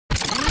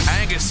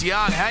Angus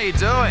Young, how you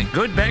doing?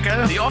 Good,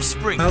 Becko. The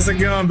Offspring. How's it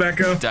going,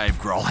 Becko? Dave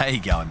Grohl, how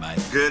you going, mate?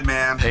 Good,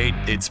 man. Pete,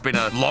 it's been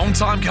a long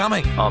time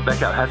coming. Oh,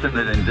 Becko, hasn't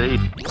it indeed?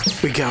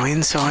 We go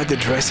inside the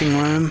dressing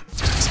room,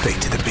 speak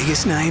to the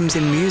biggest names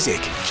in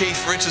music,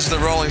 Keith Richards, the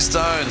Rolling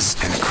Stones.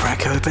 and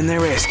crack open their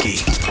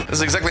esky. This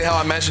is exactly how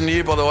I imagined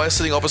you, by the way,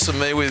 sitting opposite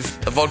me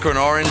with a vodka and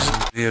orange.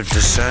 You're a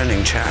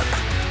discerning chap.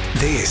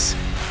 This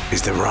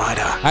is The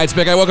Rider. Hey, it's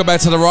Becko. Welcome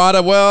back to The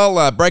Rider.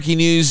 Well, breaking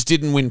news,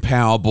 didn't win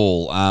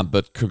Powerball,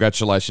 but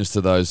congratulations to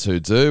those who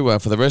do.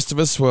 For the rest of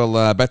us,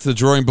 well, back to the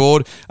drawing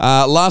board.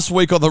 Last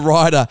week on The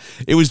Rider,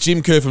 it was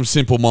Jim Kerr from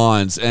Simple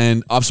Minds,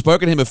 and I've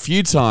spoken to him a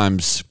few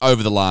times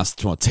over the last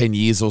 10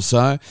 years or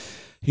so.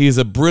 He is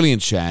a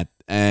brilliant chat,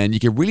 and you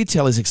can really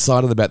tell he's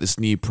excited about this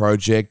new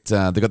project.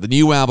 They've got the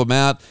new album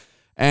out,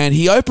 and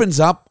he opens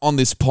up on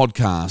this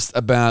podcast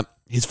about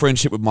his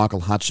friendship with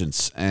Michael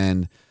Hutchence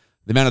and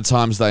the amount of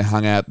times they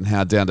hung out and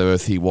how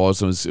down-to-earth he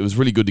was. It was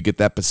really good to get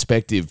that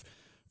perspective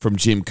from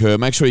Jim Kerr.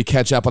 Make sure you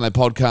catch up on that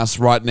podcast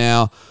right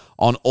now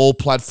on all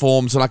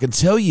platforms. And I can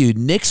tell you,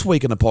 next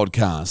week on the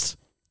podcast,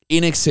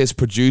 in-excess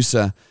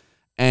producer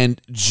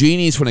and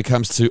genius when it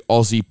comes to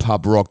Aussie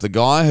pub rock, the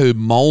guy who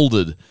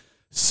moulded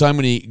so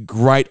many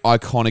great,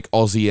 iconic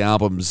Aussie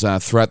albums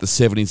throughout the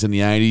 70s and the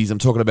 80s. I'm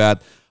talking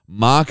about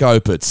Mark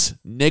Opitz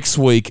next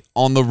week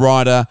on The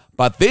Rider.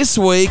 But this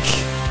week,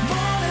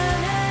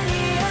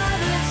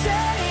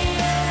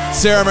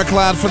 Sarah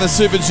McLeod from the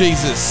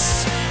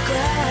Superjesus.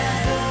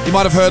 You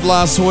might have heard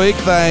last week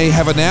they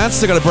have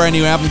announced they've got a brand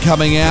new album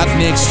coming out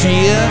next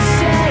year.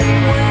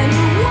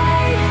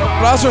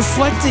 But I was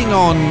reflecting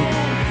on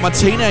my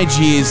teenage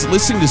years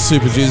listening to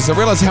Superjesus. I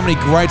realised how many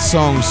great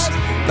songs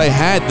they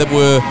had that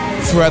were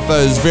throughout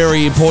those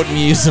very important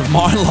years of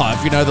my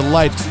life. You know, the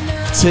late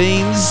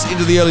teens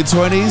into the early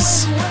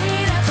 20s.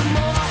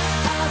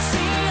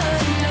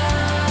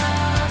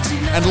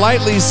 And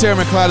lately, Sarah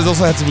McLeod has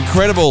also had some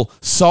incredible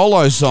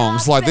solo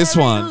songs like this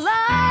one.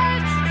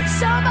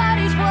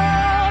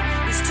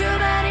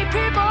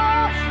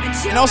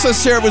 And also,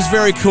 Sarah was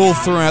very cool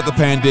throughout the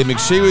pandemic.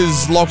 She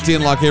was locked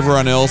in like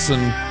everyone else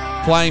and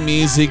playing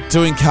music,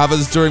 doing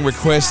covers, doing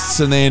requests,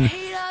 and then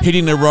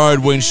hitting the road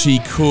when she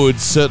could,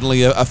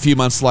 certainly a few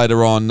months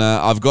later on.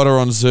 I've got her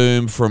on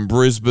Zoom from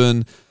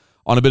Brisbane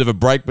on a bit of a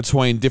break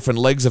between different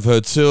legs of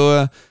her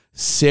tour.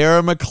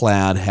 Sarah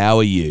McLeod, how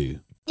are you?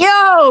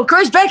 Yo,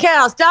 Chris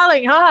Beckhouse,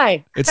 darling,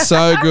 hi. It's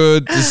so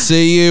good to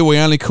see you. We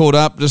only caught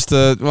up just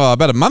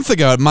about a month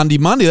ago at Monday.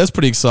 That's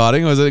pretty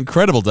exciting. It was an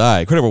incredible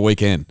day, incredible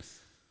weekend.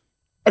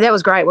 That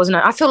was great, wasn't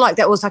it? I feel like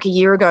that was like a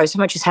year ago. So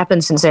much has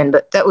happened since then,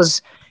 but that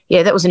was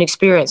an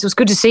experience. It was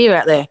good to see you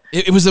out there.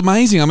 It was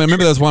amazing. I mean, I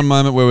remember there was one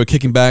moment where we were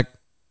kicking back,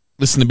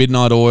 listening to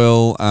Midnight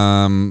Oil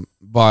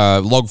by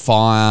a log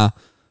fire,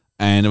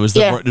 and it was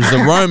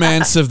the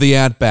romance of the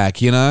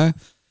outback, you know?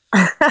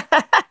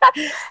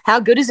 How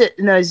good is it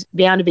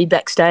being able to be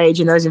backstage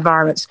in those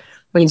environments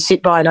where you can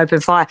sit by an open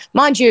fire?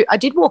 Mind you, I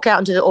did walk out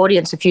into the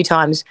audience a few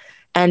times,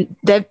 and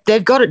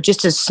they've got it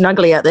just as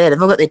snuggly out there.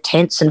 They've all got their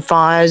tents and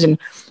fires, and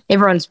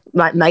everyone's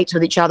like mates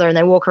with each other, and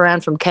they walk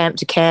around from camp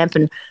to camp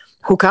and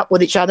hook up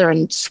with each other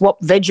and swap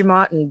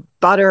Vegemite and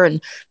butter,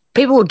 and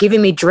people were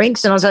giving me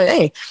drinks, and I was like,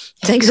 hey,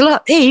 thanks a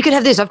lot. Hey, you can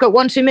have this. I've got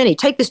one too many.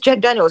 Take this Jack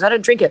Daniels. I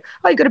don't drink it.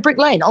 Oh, you got a Brick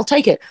Lane. I'll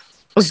take it.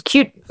 It was a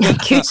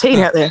cute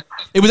scene out there.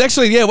 It was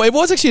actually, it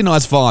was actually a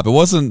nice vibe. It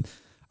wasn't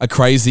a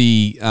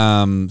crazy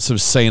sort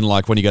of scene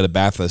like when you go to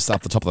Bathurst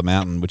up the top of the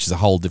mountain, which is a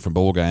whole different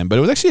ballgame. But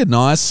it was actually a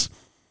nice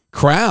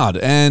crowd.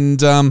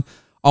 And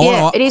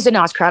it is a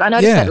nice crowd. I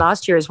noticed that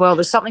last year as well.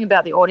 There's something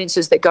about the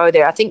audiences that go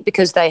there. I think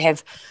because they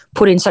have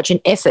put in such an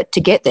effort to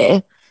get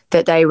there,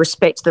 that they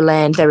respect the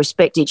land, they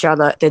respect each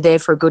other, they're there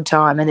for a good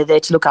time, and they're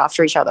there to look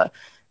after each other.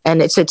 And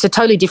it's a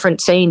totally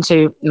different scene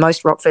to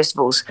most rock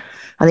festivals,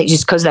 I think,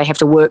 just because they have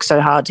to work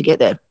so hard to get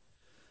there. Do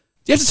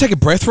you have to take a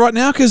breath right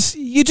now? Because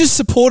you just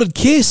supported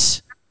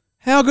Kiss.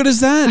 How good is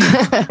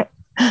that?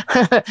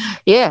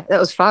 Yeah, that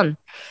was fun.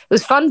 It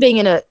was fun being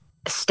in a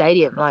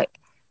stadium. Like,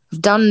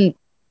 I've done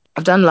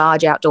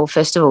large outdoor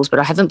festivals, but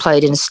I haven't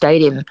played in a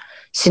stadium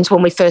since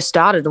when we first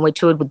started and we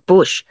toured with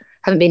Bush.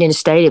 Haven't been in a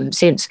stadium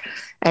since.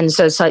 And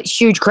so it's like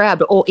huge crowd,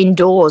 but all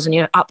indoors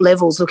and, up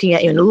levels looking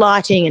at you and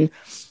lighting, and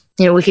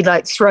we could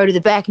like throw to the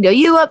back and go,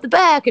 you up the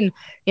back. And,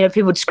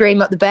 people would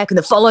scream up the back and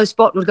the follow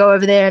spot would go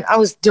over there. And I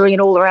was doing it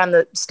all around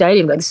the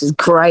stadium. Like, this is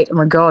great. Oh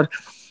my God.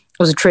 It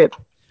was a trip.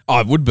 Oh,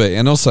 it would be.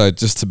 And also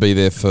just to be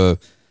there for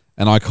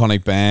an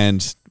iconic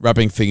band,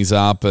 wrapping things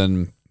up,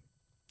 and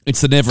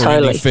it's the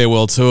never-ending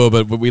farewell tour,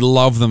 but we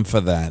love them for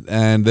that.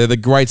 And they're the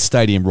great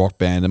stadium rock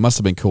band. It must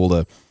have been cool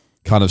to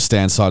kind of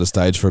stand side of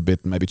stage for a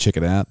bit and maybe check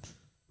it out.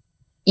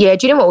 Yeah,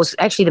 do you know what was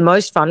actually the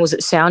most fun was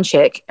at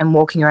soundcheck and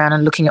walking around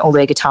and looking at all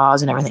their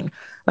guitars and everything.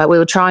 Like, we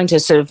were trying to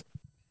sort of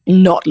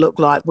not look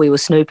like we were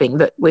snooping,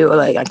 but we were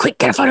like, quick,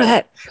 get a photo of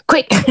that.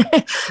 Quick,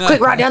 quick,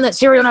 write down that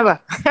serial number.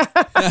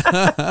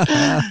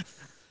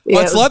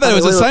 Well, it's like that. It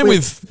was the same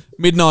with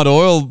Midnight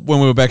Oil when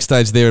we were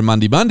backstage there in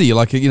Monday.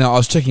 Like, I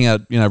was checking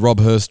out,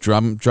 Rob Hurst's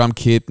drum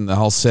kit and the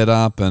whole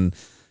setup, and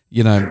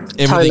you know,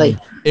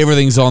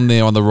 everything's on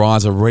there on the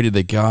riser, ready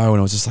to go. And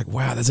I was just like,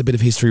 wow, there's a bit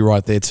of history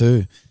right there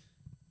too.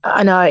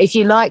 I know. If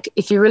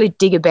you really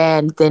dig a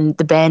band, then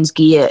the band's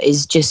gear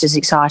is just as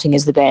exciting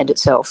as the band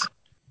itself.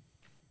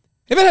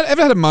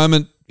 Ever had a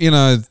moment, you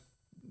know,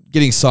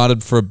 getting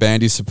excited for a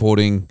band you're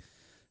supporting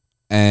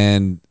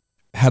and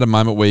had a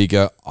moment where you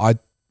go,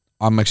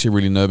 I'm actually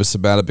really nervous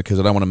about it because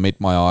I don't want to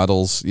meet my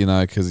idols, you know,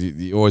 because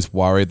you're always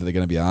worried that they're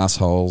going to be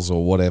assholes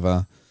or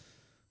whatever.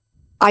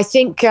 I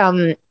think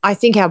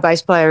our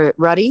bass player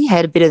Ruddy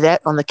had a bit of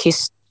that on the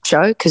Kiss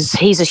show because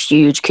he's a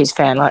huge Kiss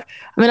fan. I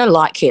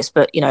like Kiss,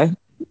 but you know,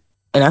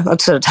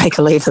 I'd sort of take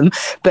or leave them.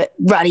 But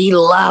Ruddy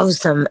loves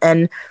them,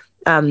 and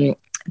I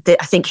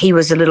think he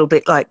was a little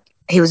bit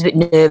he was a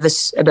bit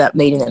nervous about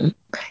meeting them.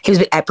 He was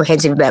a bit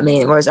apprehensive about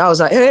meeting them, whereas I was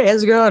like, hey,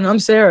 how's it going? I'm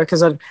Sarah,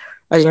 because I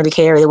didn't really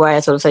care either way.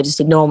 I thought if they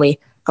just ignore me,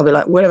 I'll be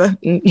like, whatever,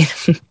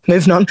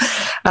 moving on.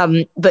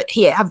 But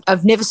yeah,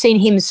 I've never seen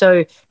him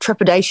so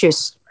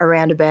trepidatious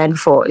around a band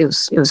before. It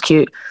was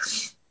cute.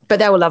 But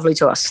they were lovely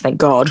to us, thank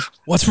God.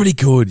 Well, it's really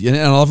good. And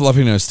I love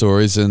hearing those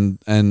stories. And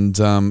it's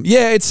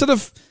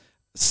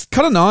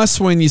kind of nice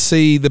when you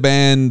see the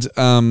band,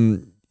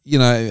 you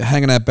know,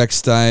 hanging out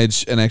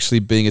backstage and actually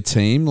being a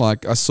team.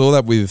 Like I saw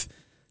that with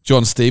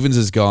John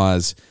Stevens'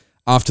 guys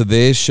after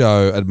their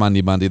show at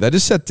Monday. They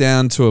just sat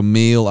down to a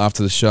meal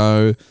after the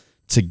show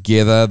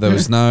together. There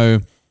was no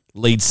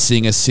lead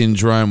singer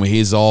syndrome where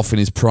he's off in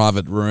his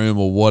private room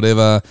or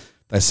whatever.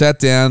 They sat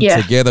down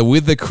together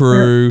with the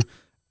crew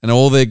and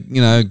all their,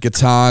 you know,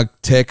 guitar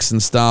techs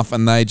and stuff,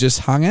 and they just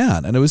hung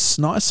out. And it was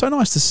nice, so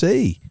nice to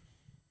see.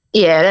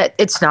 Yeah,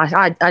 it's nice.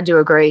 I do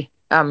agree.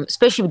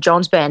 Especially with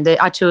John's band.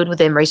 I toured with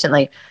them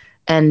recently,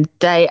 and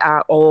they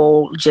are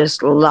all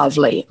just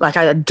lovely. Like,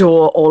 I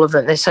adore all of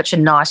them. They're such a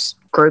nice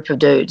group of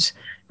dudes.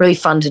 Really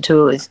fun to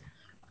tour with.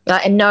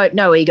 And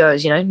no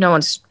egos, you know. No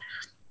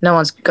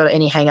one's got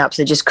any hang-ups.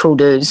 They're just cool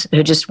dudes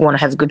who just want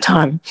to have a good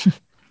time.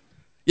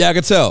 Yeah, I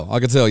could tell.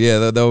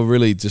 Yeah, they were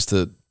really just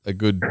a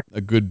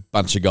good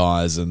bunch of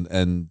guys.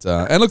 And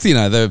look, you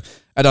know,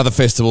 at other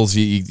festivals,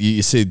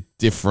 you see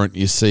different.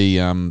 You see,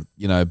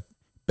 you know,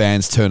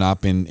 bands turn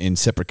up in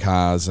separate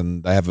cars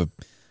and they have a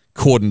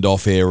cordoned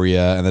off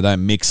area and they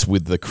don't mix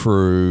with the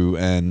crew,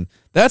 and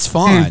that's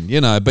fine, you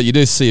know, but you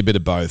do see a bit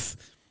of both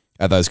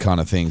at those kind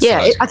of things.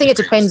 Yeah, so. I think it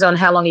depends on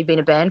how long you've been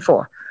a band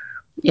for.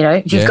 You know,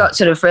 if you've got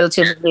sort of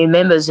relatively new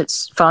members,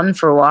 it's fun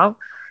for a while.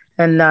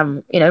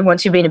 And, you know,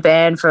 once you've been a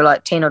band for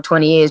like 10 or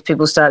 20 years,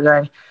 people start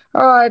going,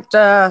 all right,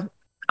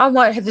 I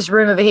might have this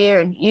room over here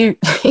and you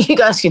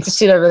guys get to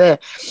sit over there.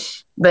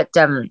 But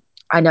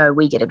I know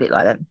we get a bit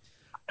like that.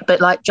 But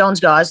like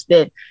John's guys,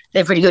 they're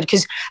pretty good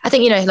because I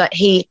think, you know, like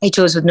he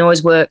tours with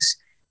Noiseworks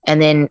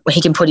and then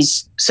he can put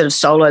his sort of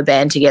solo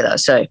band together.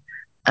 So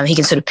he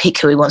can sort of pick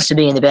who he wants to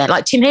be in the band.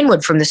 Like Tim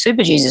Henwood from the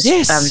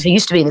Superjesus, who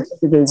used to be in the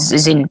Superjesus,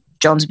 is in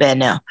John's band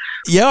now.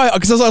 Yeah,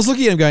 because I was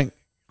looking at him going,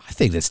 I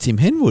think that's Tim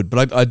Henwood,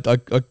 but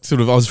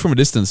I was from a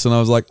distance and I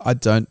was like, I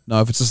don't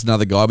know if it's just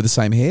another guy with the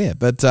same hair.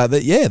 But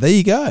there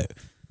you go.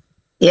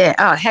 Yeah.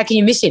 Oh, how can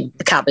you miss him?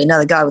 There can't be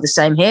another guy with the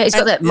same hair. He's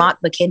got that Mark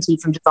McKenzie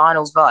from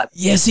Divinals vibe.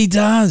 Yes, he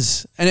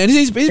does. And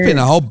he's been in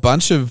a whole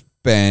bunch of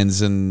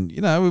bands. And,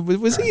 you know,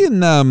 was he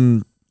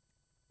in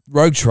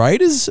Rogue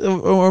Traders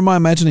or am I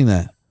imagining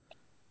that?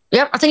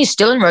 Yep, I think he's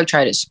still in Rogue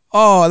Traders.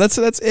 Oh,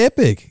 that's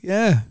epic.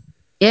 Yeah.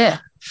 Yeah.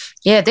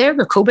 Yeah, they're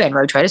a cool band,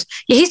 Rogue Traders.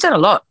 Yeah, he's done a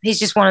lot. He's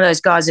just one of those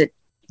guys that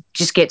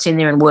just gets in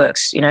there and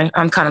works, you know.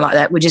 I'm kind of like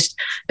that. We're just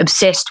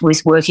obsessed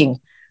with working.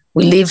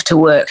 We live to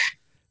work.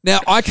 Now,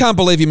 I can't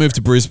believe you moved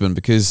to Brisbane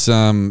because,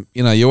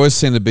 you know, you always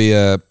seem to be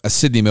a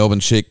Sydney-Melbourne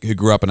chick who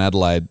grew up in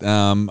Adelaide.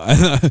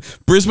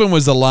 Brisbane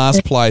was the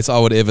last place I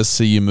would ever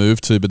see you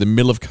move to, but in the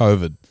middle of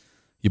COVID,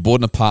 you bought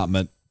an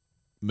apartment,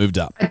 moved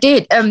up. I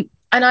did. And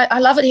I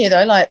love it here,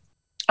 though. Like,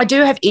 I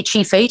do have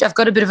itchy feet. I've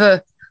got a bit of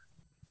a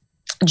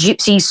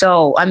gypsy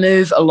soul. I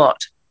move a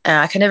lot.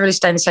 I can never really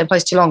stay in the same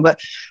place too long.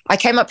 But I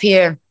came up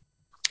here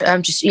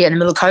in the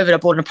middle of COVID. I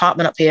bought an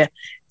apartment up here,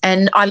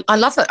 and I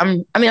love it.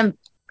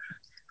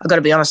 I've got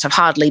to be honest, I've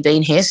hardly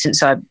been here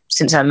since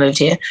I moved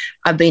here.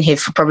 I've been here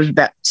for probably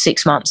about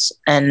 6 months,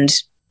 and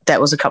that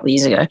was a couple of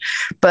years ago.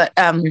 But,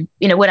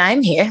 you know, when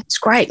I'm here, it's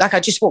great. Like, I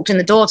just walked in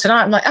the door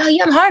tonight. I'm like, oh,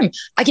 yeah, I'm home.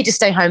 I get to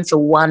stay home for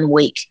 1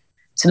 week.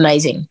 It's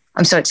amazing.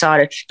 I'm so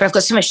excited. But I've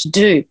got so much to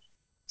do.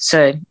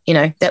 So, you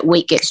know, that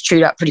week gets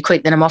chewed up pretty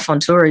quick. Then I'm off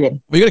on tour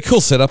again. Well, you got a cool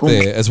setup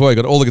there as well. You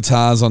got all the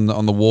guitars on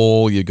the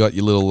wall. You got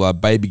your little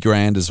baby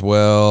grand as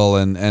well.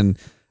 And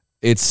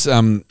it's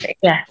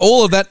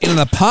all of that in an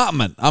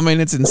apartment. I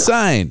mean, it's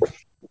insane.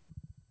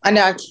 I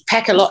know. I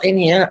pack a lot in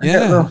here.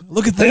 Yeah.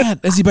 Look at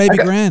that. There's your baby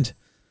grand.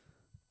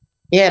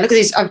 Yeah. Look at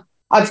this.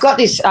 I've got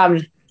this.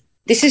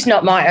 This is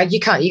not mine.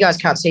 You guys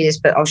can't see this,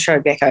 but I'll show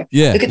Becko.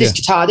 Yeah. Look at this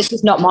guitar. This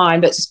is not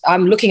mine, but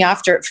I'm looking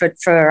after it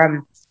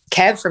for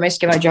Cav from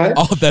Eskimo Joe.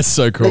 Oh, that's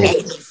so cool.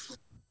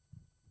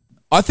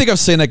 I think I've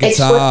seen that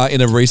guitar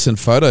in a recent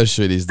photo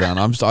shoot he's done.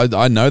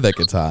 I know that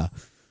guitar.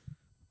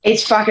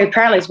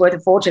 Apparently it's worth a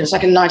fortune. It's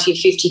like a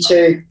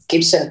 1952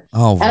 Gibson.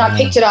 Oh, wow. And I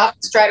picked it up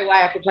straight away.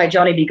 I could play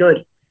Johnny Be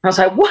Good. I was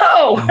like,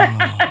 whoa.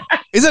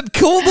 Is it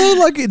cool though?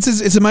 Like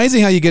it's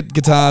amazing how you get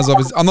guitars.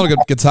 Obviously, I'm not a good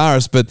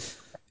guitarist, but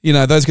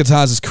those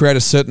guitars just create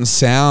a certain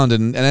sound,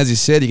 and as you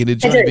said, you can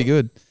try to be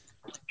good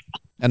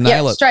and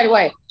nail it straight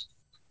away.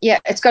 Yeah,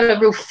 it's got a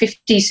real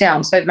 50s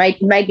sound, so it made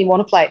me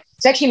want to play it.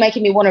 It's actually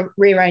making me want to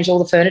rearrange all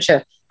the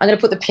furniture. I'm going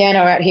to put the piano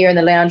out here in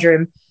the lounge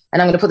room,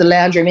 and I'm going to put the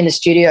lounge room in the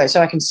studio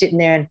so I can sit in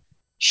there and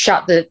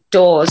shut the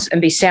doors and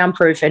be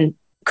soundproof and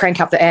crank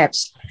up the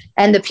amps.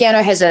 And the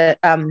piano has a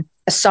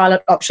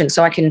silent option,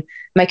 so I can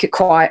make it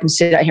quiet and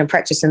sit out here and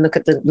practice and look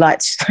at the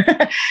lights.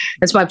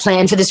 That's my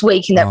plan for this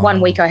week. In that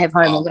 1 week I have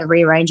home, I'm going to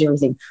rearrange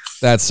everything.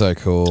 That's so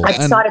cool. I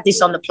decided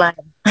this on the plan.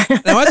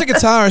 Now, as a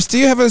guitarist, do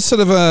you have a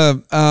sort of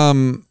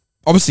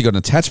obviously got an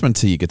attachment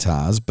to your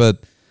guitars,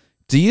 but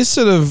do you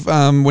sort of,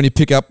 when you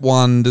pick up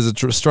one, does it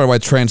straight away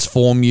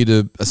transform you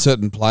to a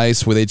certain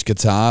place with each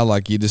guitar?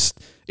 Like you just,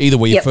 either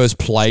where you first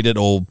played it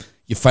or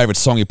your favourite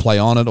song you play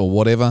on it or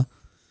whatever?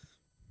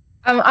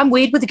 I'm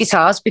weird with the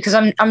guitars because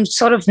I'm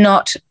sort of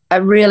not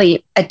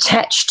really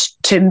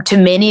attached to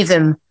many of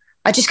them.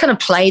 I just kind of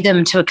play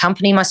them to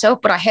accompany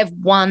myself, but I have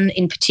one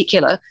in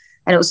particular,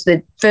 and it was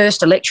the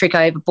first electric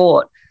I ever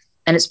bought,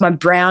 and it's my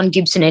brown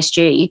Gibson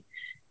SG,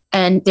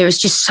 and there is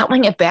just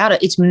something about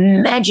it. It's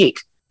magic.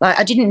 Like,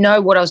 I didn't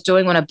know what I was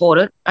doing when I bought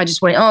it. I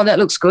just went, oh, that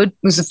looks good. It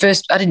was the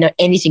first. I didn't know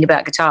anything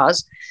about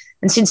guitars,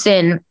 and since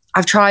then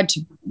I've tried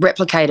to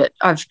replicate it.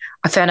 I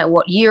found out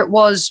what year it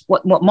was,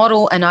 what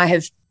model, and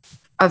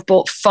I've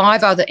bought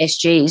 5 other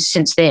SGs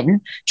since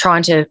then,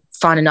 trying to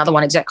find another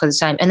one exactly the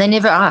same, and they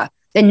never are.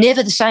 They're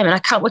never the same, and I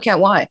can't work out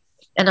why.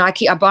 And I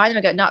buy them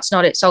and go, no, it's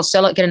not it. So I'll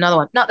sell it, get another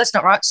one. No, that's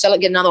not right. Sell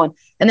it, get another one.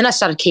 And then I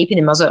started keeping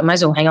them. I was like, I may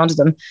as well hang on to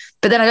them.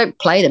 But then I don't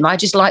play them. I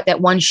just like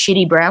that one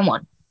shitty brown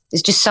one.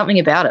 There's just something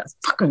about it.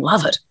 I fucking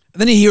love it.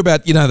 And then you hear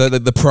about,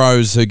 the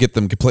pros who get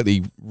them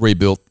completely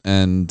rebuilt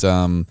and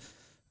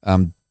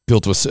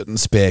built to a certain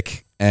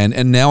spec.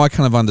 And now I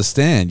kind of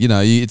understand,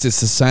 it's the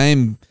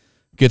same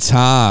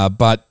guitar,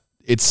 but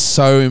it's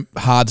so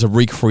hard to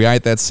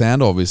recreate that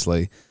sound,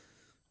 obviously,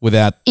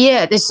 without...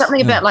 Yeah, there's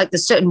something about like the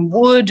certain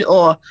wood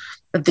or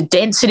the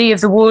density of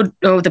the wood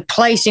or the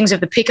placings of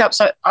the pickup.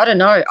 So I don't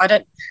know.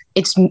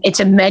 It's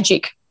a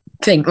magic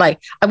thing.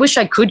 Like, I wish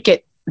I could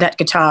get that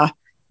guitar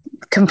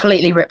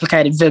completely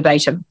replicated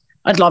verbatim.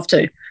 I'd love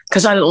to,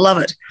 because I love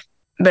it,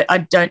 but I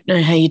don't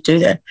know how you do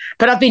that.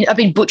 But I've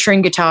been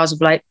butchering guitars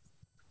of late.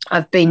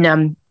 I've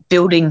been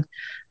building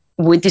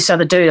with this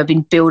other dude. I've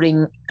been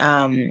building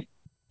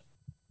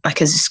like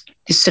this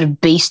sort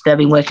of beast that I've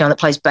been working on that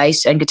plays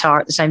bass and guitar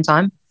at the same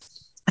time.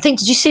 I think,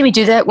 did you see me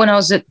do that when I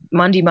was at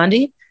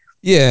Monday?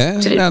 Yeah.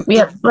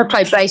 I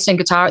play bass and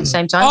guitar at the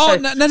same time. Oh,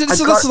 so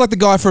this is like the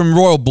guy from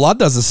Royal Blood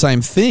does the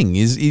same thing.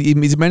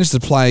 He's managed to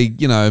play,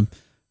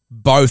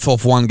 both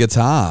off one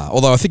guitar.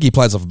 Although I think he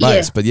plays off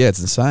bass, but it's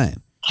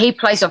insane. He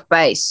plays off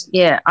bass.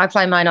 Yeah, I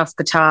play mine off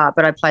guitar,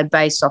 but I play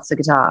bass off the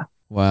guitar.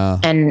 Wow.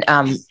 And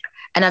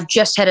I've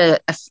just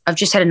had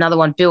another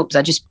one built because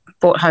I just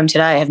bought home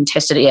today. I haven't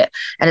tested it yet,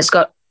 and it's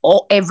got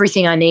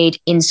everything I need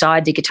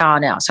inside the guitar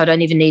now, so I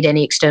don't even need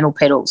any external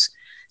pedals.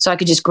 So I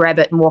could just grab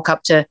it and walk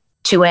up to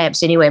 2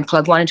 amps anywhere and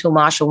plug one into a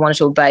Marshall, one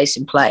into a bass,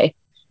 and play,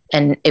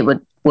 and it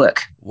would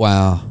work.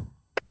 Wow,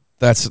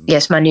 that's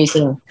my new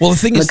thing. Well, the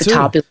thing is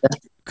guitar too,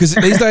 because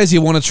these days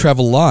you want to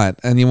travel light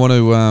and you want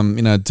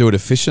to do it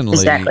efficiently,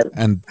 exactly.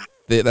 And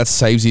that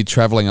saves you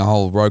traveling a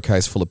whole row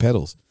case full of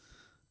pedals.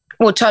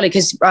 Well, totally,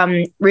 because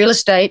real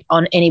estate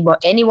on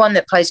anyone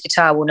that plays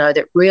guitar will know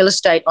that real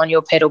estate on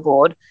your pedal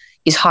board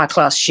is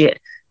high-class shit.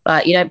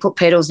 You don't put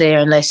pedals there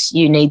unless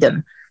you need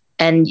them.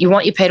 And you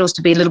want your pedals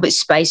to be a little bit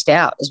spaced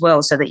out as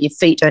well so that your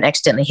feet don't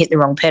accidentally hit the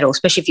wrong pedal,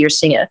 especially if you're a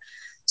singer.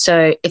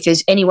 So if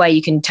there's any way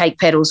you can take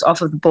pedals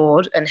off of the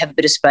board and have a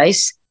bit of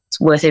space,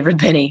 it's worth every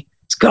penny.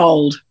 It's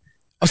gold.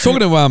 I was talking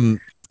to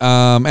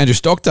Andrew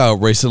Stockdale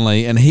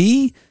recently, and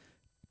he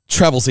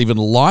travels even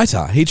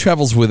lighter. He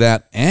travels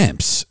without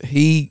amps.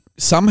 He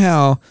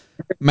somehow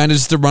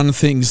manages to run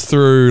things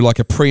through like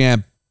a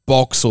preamp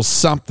box or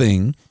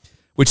something,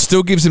 which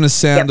still gives him a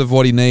sound of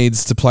what he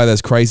needs to play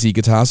those crazy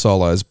guitar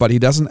solos, but he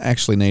doesn't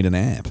actually need an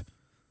amp.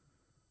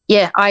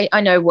 Yeah, I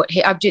know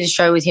I did a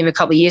show with him a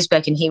couple of years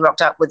back, and he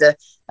rocked up with a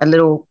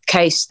little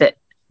case that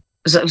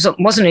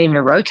wasn't even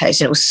a row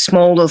case, and it was a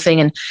small little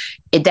thing,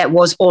 and that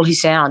was all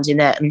his sounds in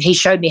that. And he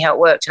showed me how it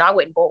worked, and I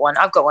went and bought one.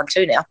 I've got one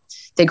too now.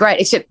 They're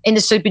great, except in the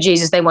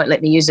Superjesus, they won't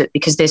let me use it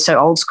because they're so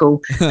old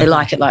school. They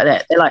like it like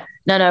that. They're like,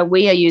 no,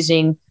 we are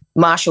using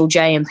Marshall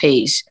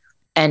JMPs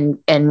and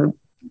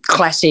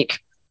classic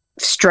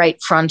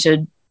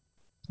straight-fronted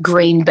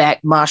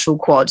greenback Marshall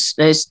quads.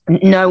 There's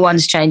no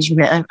one's changing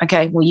that.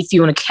 Okay, well, if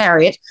you want to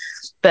carry it,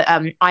 but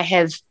I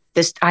have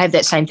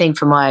that same thing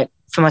for my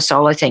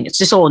solo thing. It's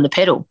just all on the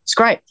pedal. It's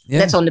great. Yeah.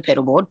 That's on the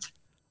pedal board.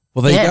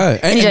 Well, there you go.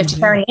 And you don't have to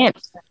carry an amp.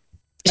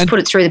 Just put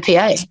it through the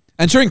PA.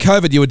 And during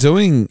COVID, you were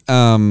doing,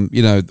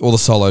 all the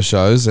solo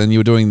shows, and you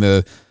were doing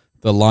the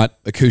light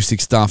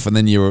acoustic stuff, and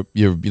then your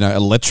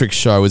electric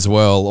show as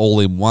well, all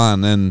in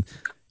one. And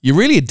you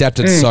really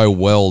adapted so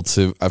well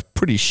to a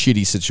pretty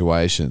shitty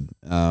situation.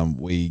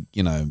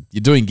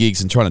 You're doing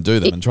gigs and trying to do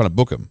them and trying to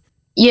book them.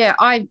 Yeah,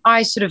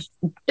 I sort of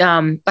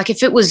like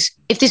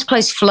if this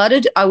place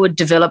flooded, I would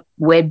develop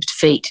webbed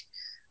feet.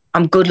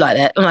 I'm good like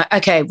that. I'm like,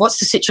 okay, what's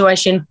the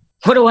situation?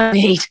 What do I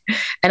need?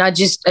 And I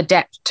just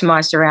adapt to my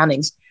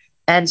surroundings.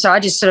 And so I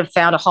just sort of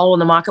found a hole in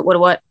the market.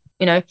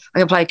 I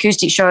can play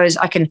acoustic shows.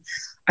 I can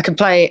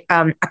play.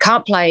 I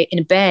can't play in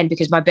a band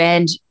because my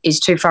band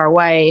is too far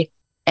away,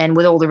 and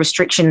with all the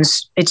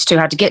restrictions, it's too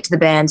hard to get to the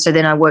band. So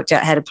then I worked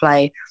out how to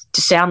play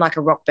to sound like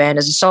a rock band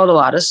as a solo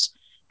artist,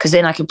 because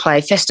then I could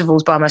play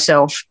festivals by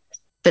myself.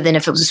 But then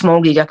if it was a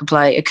small gig, I could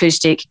play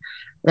acoustic.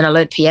 Then I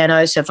learned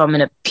piano. So if I'm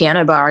in a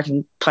piano bar, I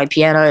can play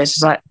piano. It's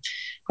just like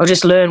I'll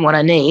just learn what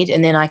I need,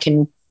 and then I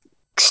can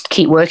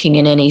keep working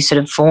in any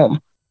sort of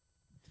form.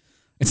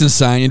 It's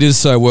insane. You did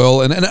so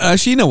well. And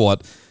actually, you know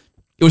what?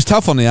 It was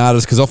tough on the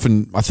artists because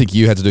often I think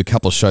you had to do a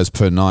couple of shows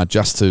per night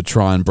just to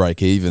try and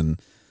break even.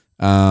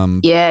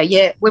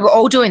 Yeah. We were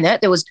all doing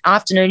that. There was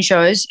afternoon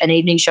shows and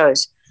evening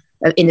shows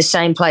in the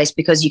same place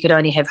because you could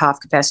only have half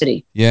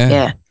capacity.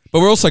 Yeah. But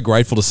we're also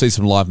grateful to see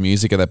some live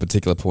music at that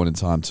particular point in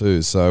time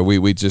too. So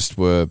we just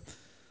were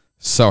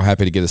so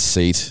happy to get a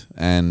seat.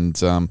 And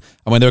there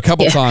were a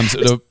couple of times,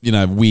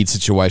 weird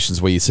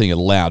situations where you're seeing a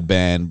loud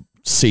band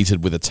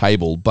seated with a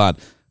table, but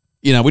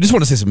we just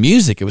want to see some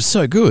music. It was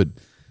so good.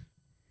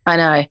 I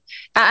know.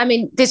 I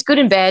mean, there's good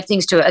and bad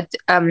things to it.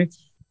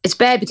 It's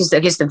bad because I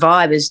guess the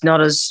vibe is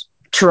not as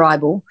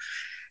tribal.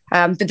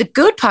 But the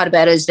good part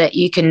about it is that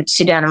you can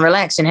sit down and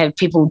relax and have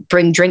people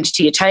bring drinks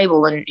to your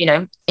table and,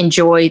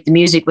 enjoy the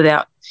music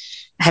without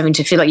having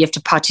to feel like you have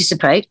to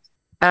participate.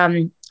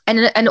 And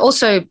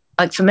also,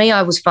 like for me,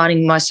 I was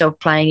finding myself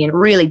playing in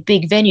really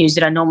big venues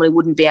that I normally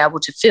wouldn't be able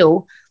to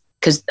fill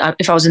because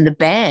if I was in the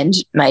band,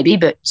 maybe,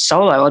 but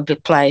solo,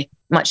 I'd play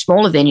much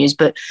smaller venues.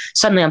 But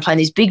suddenly I'm playing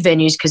these big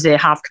venues because they're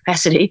half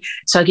capacity.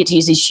 So I get to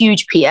use these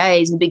huge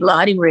PAs and big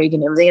lighting rig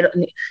and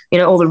everything,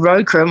 and, all the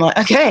road crew. I'm like,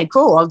 okay,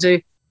 cool. I'll do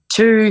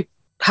 2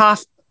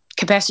 half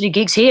capacity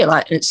gigs here.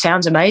 Like, it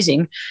sounds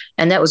amazing.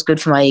 And that was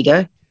good for my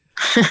ego.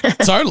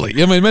 Totally.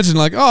 I mean, imagine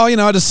like,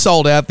 I just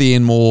sold out the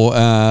Enmore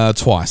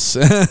twice.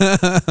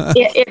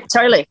 yeah,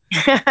 totally.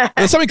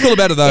 There's something cool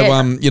about it though.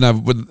 Yeah.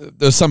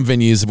 There's some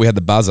venues we had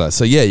the buzzer.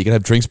 So yeah, you could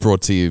have drinks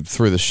brought to you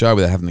through the show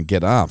without having to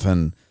get up.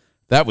 And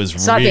that was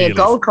it's really... like a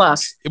gold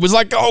class. It was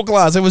like gold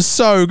class. It was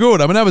so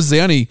good. I mean, that was the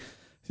only,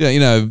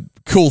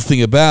 cool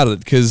thing about it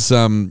because,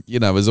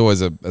 it was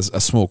always a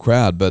small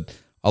crowd, but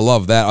I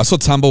love that. I saw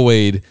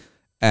Tumbleweed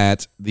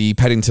at the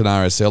Paddington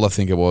RSL, I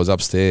think it was,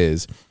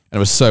 upstairs. And it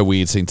was so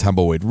weird seeing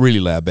Tumbleweed, really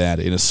loud band,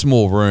 in a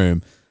small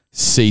room,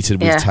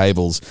 seated with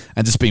tables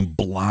and just being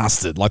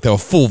blasted. Like they were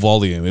full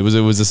volume. It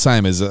was the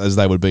same as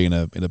they would be in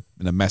a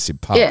massive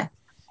pub. Yeah.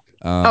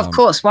 Of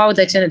course. Why would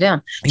they turn it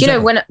down?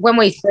 Exactly. Do when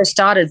we first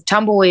started,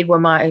 Tumbleweed were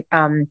my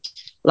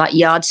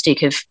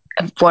yardstick of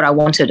what I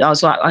wanted. I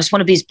was like, I just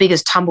want to be as big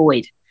as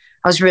Tumbleweed.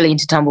 I was really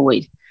into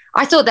Tumbleweed.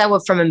 I thought they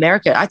were from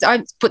America.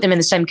 I put them in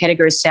the same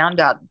category as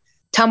Soundgarden.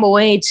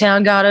 Tumbleweed,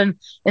 Soundgarden.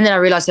 And then I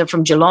realized they're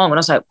from Geelong. And I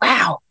was like,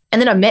 wow.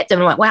 And then I met them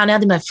and I'm like, wow, now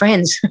they're my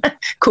friends.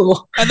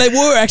 Cool. And they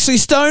were actually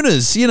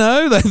stoners,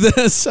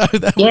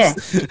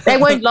 They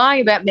weren't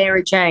lying about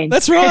Mary Jane.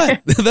 That's right.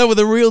 They were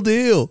the real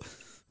deal.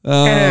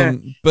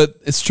 But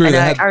it's true.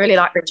 I really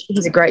like Rich.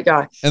 He's a great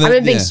guy. I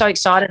remember being so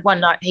excited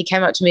one night. He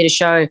came up to me to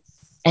show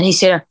and he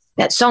said,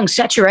 that song,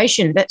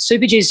 Saturation, that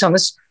Superjesus song,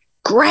 is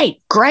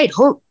great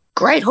hook,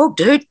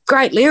 dude.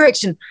 Great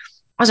lyrics. And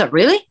I was like,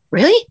 really?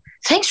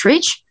 Thanks,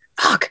 Rich.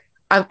 Fuck.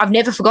 I've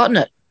never forgotten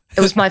it. It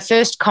was my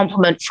first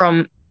compliment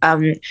from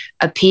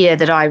a peer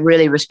that I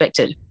really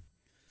respected.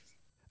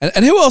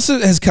 And who else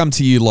has come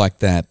to you like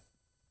that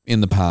in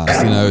the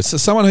past? So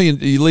someone who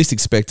you least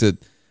expected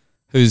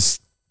who's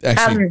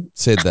actually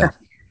said that.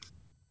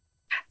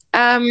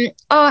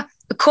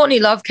 Courtney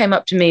Love came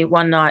up to me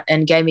one night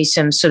and gave me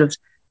some sort of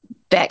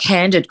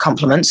backhanded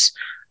compliments.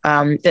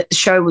 That the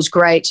show was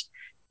great.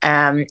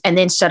 And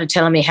then started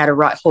telling me how to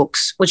write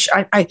hooks, which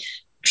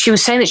she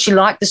was saying that she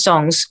liked the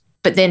songs,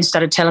 but then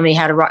started telling me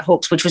how to write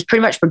hooks, which was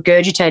pretty much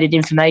regurgitated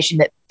information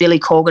that Billy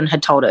Corgan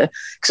had told her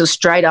because it was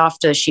straight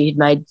after she had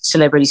made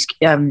Celebrity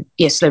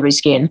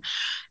Skin.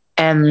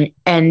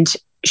 And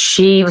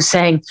she was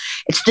saying,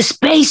 it's the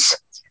space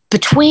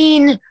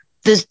between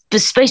the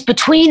space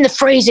between the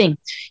phrasing.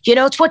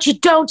 It's what you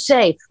don't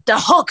say. The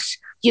hooks.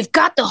 You've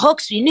got the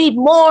hooks. You need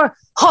more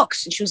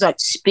hooks. And she was like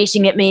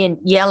spitting at me and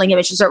yelling at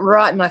me. She was like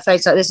right in my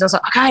face like this. And I was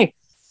like, okay.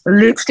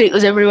 Lipstick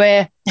was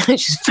everywhere.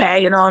 She's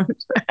fagging on.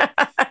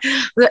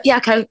 Like, yeah,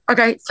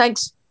 okay,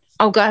 thanks.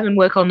 I'll go home and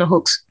work on the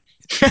hooks.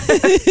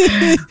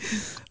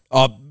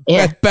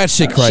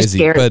 Batshit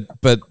crazy,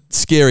 but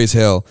scary as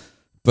hell.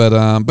 But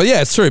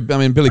yeah, it's true. I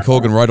mean, Billy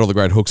Corgan wrote all the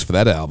great hooks for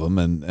that album,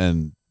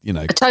 and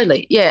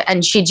totally, yeah.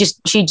 And she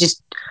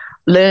just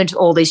learned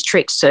all these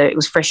tricks, so it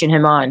was fresh in her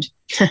mind.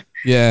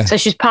 Yeah. So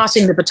she's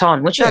passing the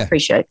baton, which I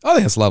appreciate. I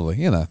think that's lovely.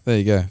 There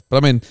you go.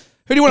 But I mean,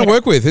 who do you want to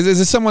work with? Is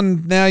there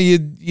someone now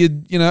you'd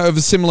of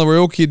a similar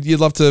ilk you'd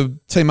love to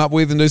team up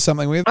with and do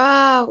something with?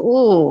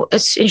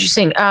 It's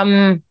interesting.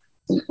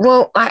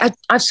 Well,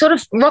 I've sort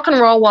of rock and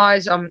roll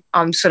wise,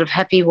 I'm sort of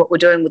happy what we're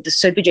doing with the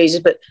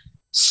Superjesus, but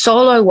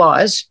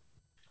Solo-wise,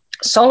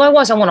 I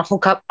want to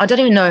hook up. I don't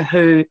even know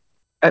who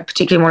I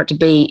particularly want it to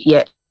be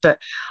yet, but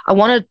I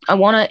want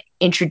to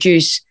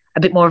introduce a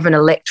bit more of an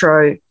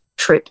electro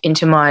trip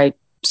into my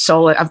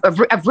solo.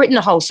 I've written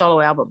a whole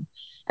solo album,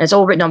 and it's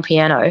all written on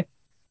piano.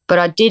 But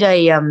I did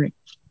an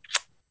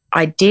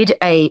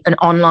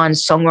online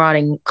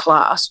songwriting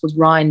class with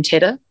Ryan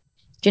Tedder.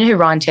 Do you know who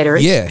Ryan Tedder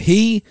is? Yeah,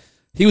 he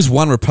was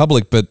One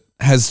Republic, but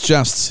has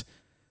just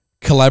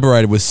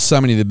collaborated with so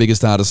many of the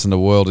biggest artists in the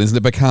world. He's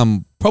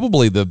become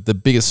probably the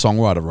biggest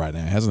songwriter right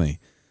now, hasn't he?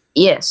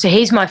 Yeah, so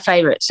he's my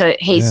favourite. So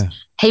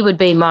he would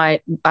be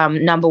my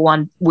number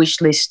one wish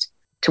list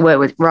to work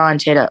with, Ryan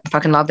Tedder. I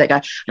fucking love that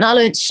guy. And I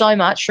learned so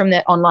much from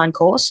that online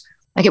course.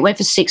 Like, it went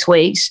for 6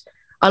 weeks.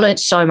 I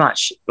learned so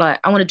much. Like,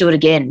 I want to do it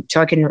again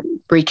so I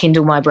can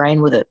rekindle my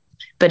brain with it.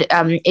 But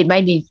it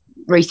made me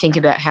rethink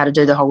about how to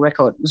do the whole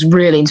record. It was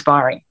really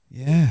inspiring.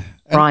 Yeah.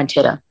 Ryan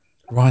Tedder.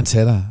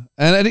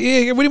 And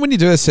yeah, when you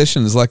do those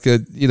sessions, like,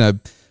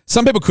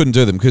 some people couldn't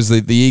do them because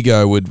the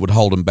ego would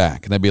hold them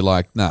back. And they'd be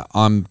like, no,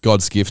 I'm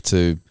God's gift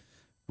to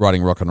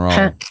writing rock and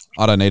roll.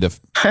 I don't need to,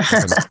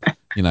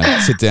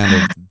 sit down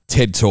to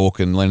TED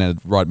Talk and learn how to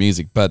write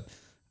music. But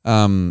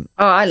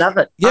I love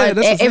it. Yeah,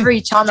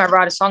 every time I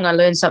write a song, I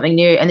learn something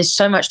new, and there's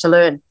so much to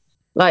learn.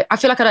 Like, I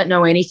feel like I don't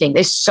know anything.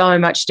 There's so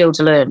much still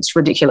to learn. It's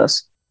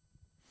ridiculous.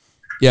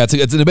 Yeah,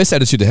 it's the best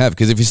attitude to have,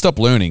 because if you stop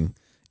learning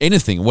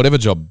anything, whatever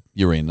job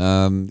you're in,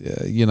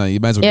 you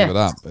may as well give it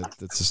up.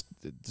 It's just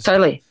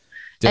totally.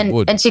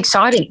 And it's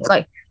exciting.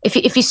 Like,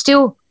 if you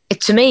still,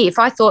 to me, if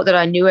I thought that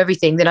I knew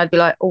everything, then I'd be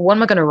like, well, what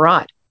am I going to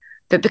write?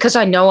 But because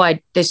I know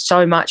there's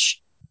so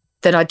much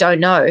that I don't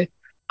know,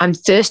 I'm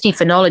thirsty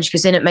for knowledge,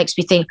 because then it makes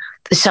me think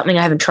there's something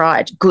I haven't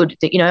tried. Good,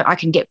 that, I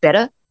can get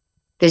better.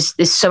 There's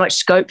so much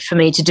scope for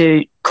me to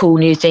do cool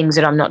new things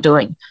that I'm not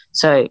doing.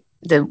 So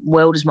the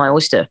world is my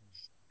oyster.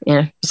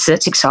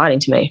 That's exciting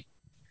to me.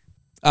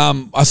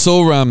 I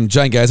saw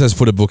Jane Eyre has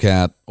put a book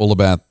out all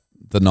about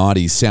the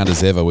 90s, Sound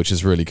as Ever, which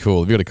is really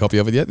cool. Have you got a copy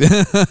of it yet?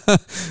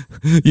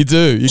 You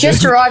do.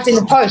 Just arrived in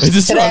the post It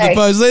just today. arrived in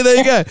the post. There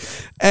you go.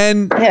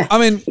 And, I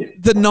mean,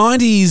 the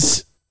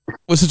 90s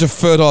was such a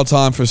fertile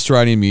time for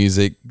Australian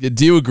music.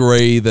 Do you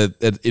agree that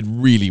it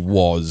really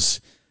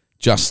was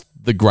just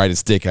the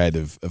greatest decade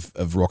of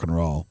rock and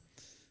roll?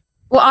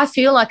 Well, I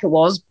feel like it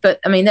was, but,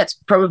 I mean, that's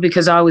probably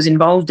because I was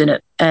involved in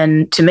it.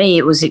 And to me,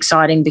 it was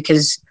exciting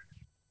because,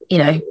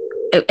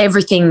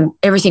 everything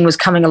was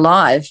coming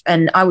alive,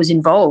 and I was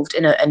involved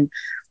in it, and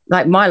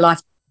like my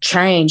life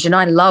changed, and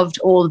I loved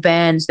all the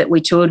bands that we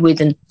toured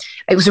with, and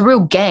it was a real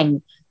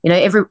gang.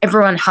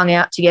 Everyone hung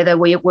out together.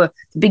 The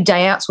big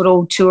day outs would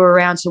all tour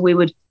around, so we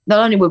would, not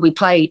only would we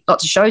play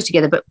lots of shows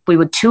together, but we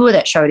would tour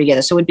that show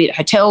together. So we'd be at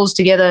hotels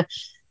together,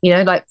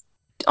 like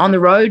on the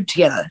road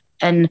together.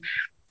 And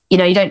we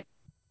don't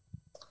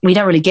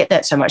really get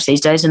that so much these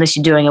days, unless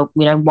you're doing a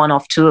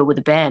one-off tour with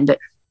a band. But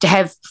to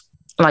have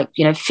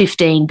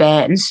 15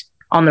 bands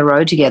on the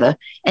road together,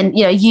 and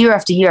year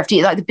after year after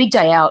year, like the big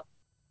day out,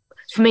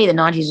 for me the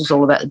 90s was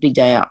all about the big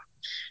day out.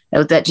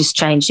 That just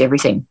changed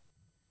everything.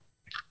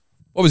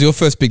 What was your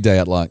first big day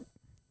out like?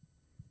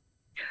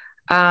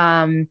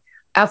 Our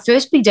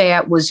first big day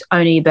out was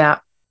only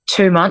about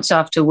 2 months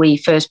after we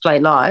first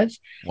played live.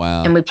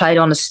 Wow. And we played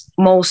on a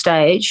small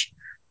stage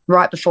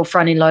right before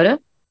Front End Loader.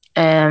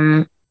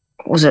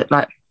 Was it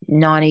like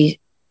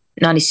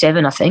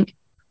 97, I think?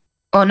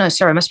 Oh, no,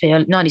 sorry, it must be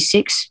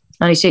 96.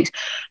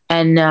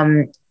 And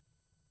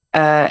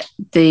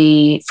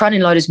the Front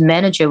End Loader's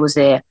manager was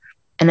there,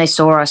 and they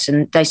saw us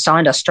and they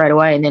signed us straight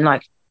away. And then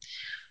like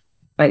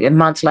a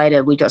month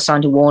later, we got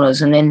signed to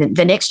Warner's. And then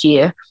the next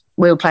year,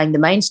 we were playing the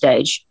main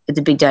stage at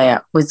the big day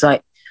out with I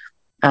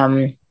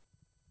think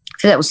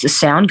that was the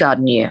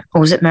Soundgarden year,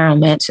 or was it Marilyn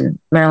Manson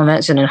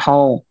and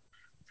Hole?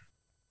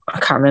 I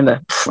can't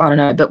remember. I don't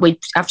know. But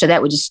after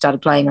that, we just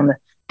started playing on the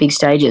big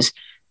stages.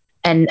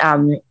 And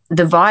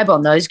the vibe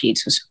on those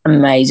gigs was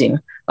amazing.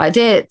 Like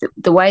the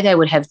way they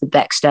would have the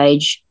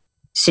backstage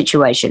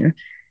situation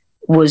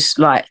was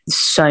like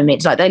so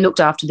immense. Like, they looked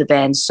after the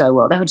bands so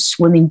well. They had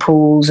swimming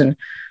pools, and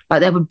like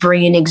they would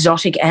bring in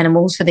exotic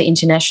animals for the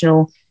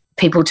international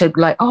people to,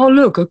 like, oh,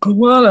 look, a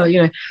koala,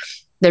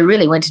 They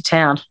really went to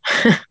town.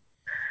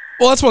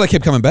 Well, that's why they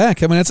kept coming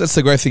back. I mean, that's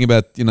the great thing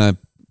about,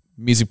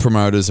 music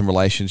promoters and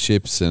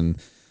relationships, and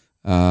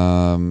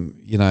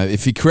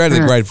if you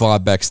created a great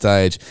vibe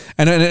backstage,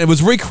 and it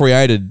was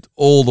recreated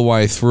all the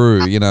way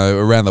through,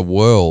 around the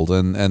world,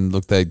 and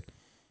look, they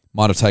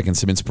might have taken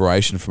some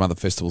inspiration from other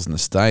festivals in the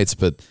States,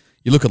 but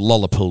you look at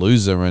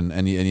Lollapalooza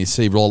and you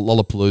see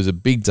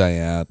Lollapalooza, big day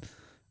out,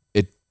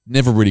 it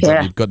never really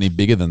got any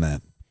bigger than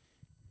that.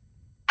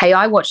 Hey,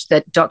 I watched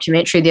that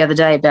documentary the other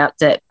day about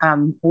that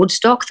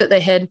Woodstock that they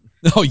had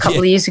a couple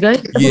of years ago.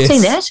 Have you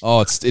seen that?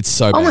 Oh, it's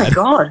so bad. Oh my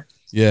God.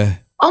 Yeah.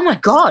 Oh my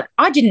God.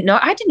 I didn't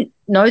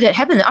know that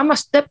happened.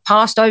 That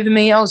passed over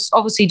me. I was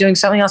obviously doing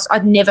something else.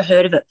 I'd never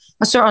heard of it.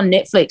 I saw it on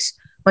Netflix.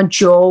 My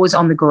jaw was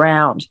on the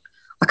ground.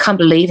 I can't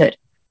believe it.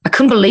 I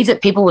couldn't believe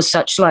that people were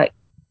such like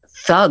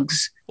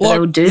thugs that they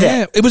would do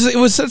that. It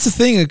was that's the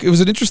thing. It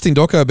was an interesting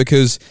doco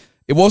because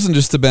it wasn't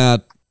just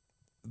about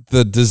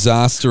the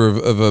disaster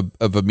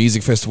of a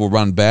music festival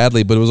run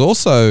badly, but it was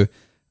also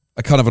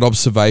a kind of an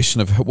observation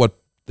of what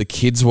the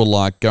kids were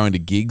like going to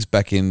gigs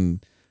back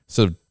in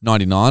sort of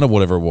 99 or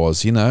whatever it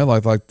was, you know,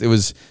 like it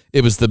was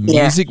the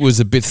music was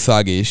a bit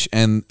thuggish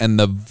and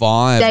the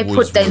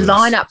vibe their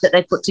lineup that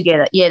they put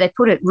together. Yeah, they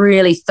put a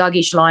really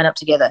thuggish lineup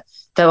together.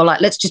 They were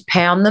like, let's just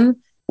pound them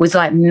with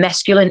like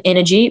masculine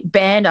energy,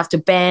 band after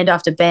band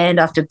after band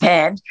after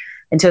band,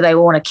 until they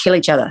all want to kill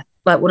each other.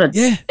 Like what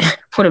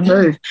a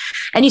move.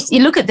 And you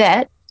look at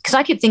that, because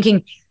I kept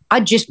thinking,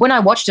 when I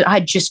watched it, I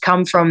had just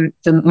come from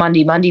the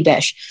Monday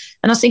Bash,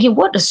 and I was thinking,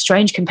 what a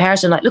strange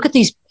comparison. Like, look at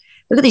these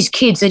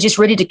kids, they're just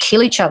ready to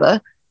kill each other,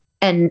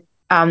 and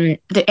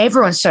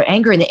everyone's so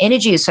angry and the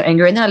energy is so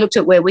angry. And then I looked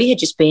at where we had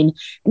just been,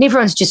 and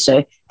everyone's just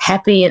so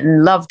happy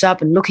and loved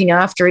up and looking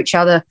after each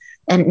other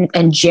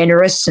and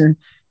generous. And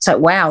it's like,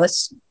 wow,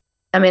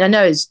 I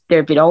know they're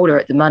a bit older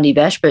at the Monday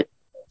Bash, but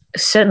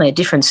certainly a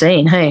different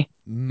scene, hey?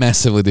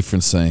 Massively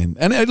different scene.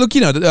 And look,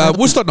 you know,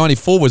 Woodstock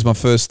 94 was my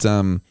first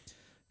kind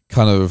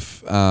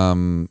of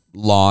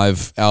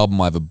live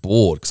album I ever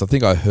bought, because I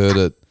think I heard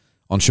it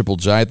on Triple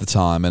J at the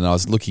time, and I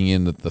was looking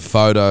in at the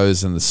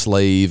photos and the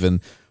sleeve,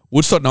 and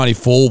Woodstock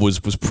 94 was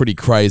pretty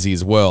crazy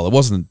as well. It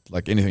wasn't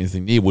like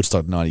anything near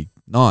Woodstock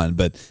 99,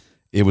 but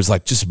it was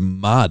like just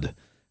mud,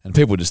 and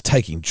people were just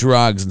taking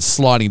drugs and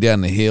sliding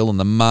down the hill in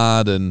the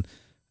mud, and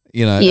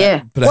you know.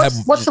 Yeah. But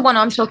what's the one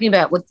I'm talking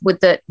about with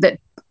the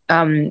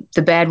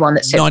bad one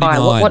that set 99.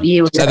 fire? What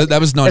year was that?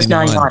 That was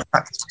 99.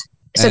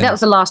 So that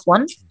was the last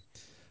one.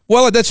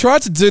 Well, they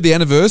tried to do the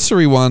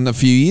anniversary one a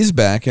few years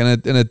back, and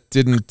it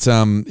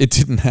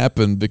didn't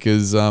happen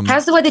because.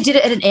 How's the way they did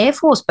it at an Air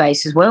Force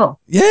base as well?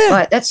 Yeah,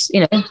 like that's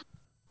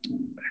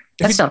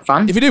not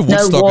fun. If you do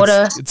Woodstock, no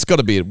water, it's got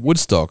to be at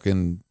Woodstock,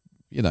 and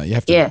you know you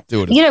have to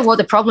do it. You know what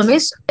the problem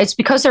is? It's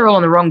because they're all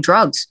on the wrong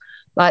drugs.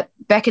 Like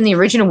back in the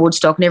original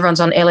Woodstock, and everyone's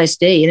on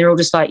LSD, and they're all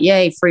just like,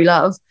 "Yay, free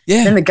love!"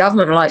 Yeah. Then the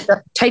government were like,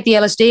 "Take the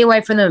LSD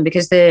away from them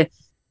because they're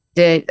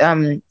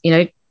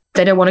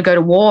they don't want to go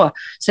to war."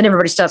 So then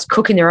everybody starts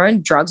cooking their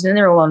own drugs, and then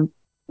they're all on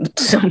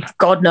some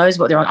God knows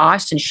what, they're on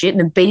ice and shit, and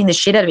then beating the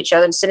shit out of each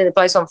other and setting the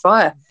place on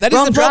fire. That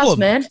is the problem,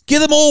 man.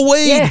 Give them all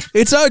weed. Yeah.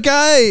 It's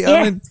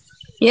okay.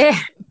 Yeah.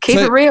 Keep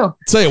it real.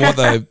 Tell you what,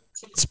 though,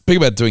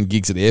 speaking about doing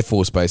gigs at Air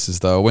Force bases,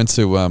 though, I went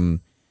to,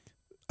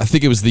 I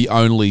think it was the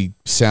only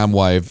sound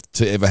wave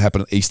to ever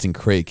happen at Eastern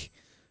Creek,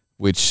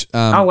 which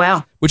oh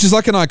wow, which is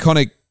like an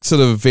iconic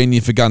sort of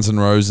venue for Guns N'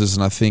 Roses,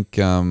 and I think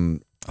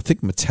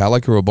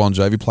Metallica or Bon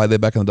Jovi played there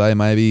back in the day,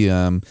 maybe.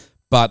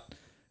 But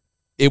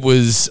it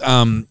was,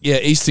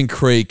 Eastern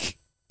Creek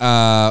for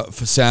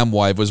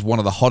Soundwave was one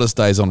of the hottest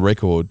days on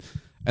record,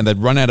 and they'd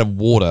run out of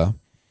water,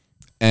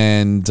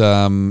 and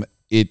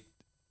it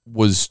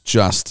was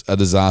just a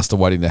disaster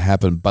waiting to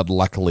happen, but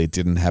luckily it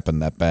didn't happen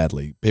that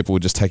badly. People were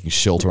just taking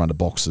shelter under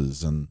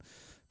boxes, and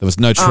there was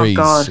no trees.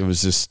 It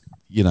was just,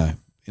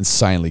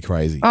 insanely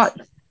crazy.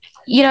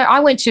 I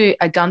went to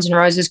a Guns N'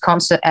 Roses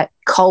concert at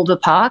Calder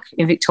Park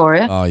in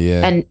Victoria. Oh,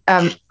 yeah. And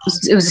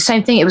it was the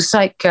same thing. It was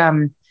like I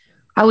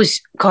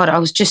was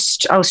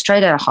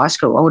straight out of high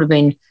school. I would have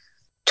been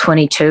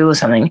 22 or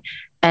something.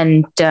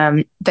 And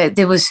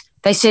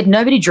they said,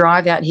 nobody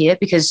drive out here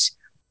because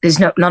there's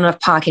not enough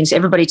parking. So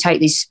everybody take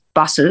these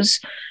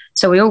buses.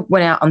 So we all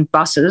went out on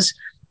buses.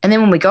 And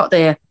then when we got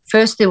there,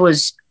 first there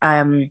was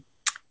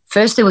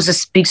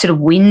this big sort of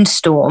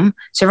windstorm.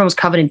 So everyone was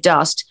covered in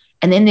dust.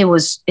 And then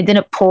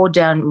it poured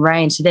down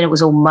rain, so then it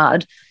was all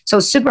mud. So it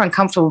was super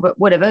uncomfortable, but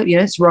whatever,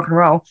 it's rock and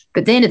roll.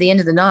 But then at the end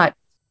of the night,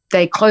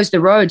 they closed the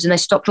roads and they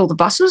stopped all the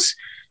buses,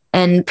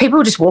 and people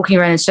were just walking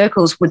around in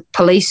circles with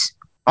police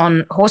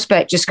on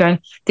horseback just going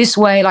this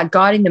way, like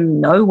guiding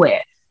them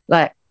nowhere.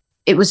 Like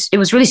it was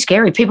really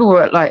scary. People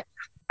were like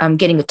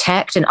getting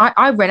attacked, and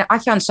I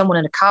found someone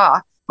in a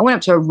car. I went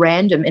up to a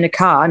random in a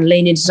car and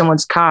leaned into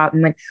someone's car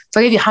and went, if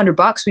I give you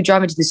 $100, we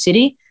drive into the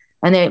city.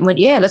 And then went,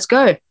 yeah, let's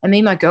go. And me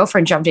and my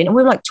girlfriend jumped in, and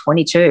we were like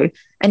 22.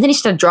 And then he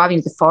started driving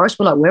to the forest.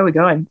 We're like, where are we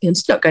going?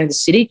 He's not going to the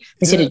city.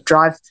 He said he'd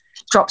drop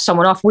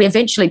someone off. We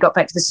eventually got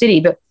back to the city.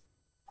 But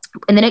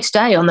and the next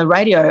day on the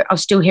radio, I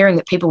was still hearing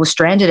that people were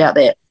stranded out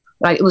there.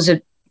 Like it was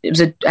an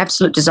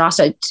absolute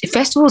disaster.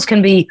 Festivals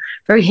can be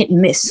very hit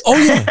and miss.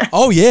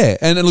 Oh yeah.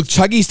 And look,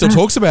 Chuggy still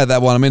talks about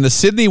that one. I mean, the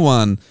Sydney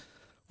one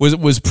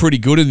was pretty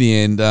good in the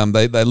end.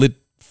 They lit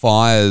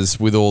fires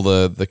with all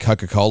the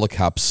Coca-Cola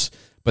cups.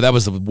 But that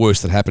was the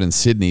worst that happened in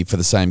Sydney for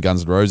the same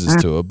Guns N' Roses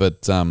tour.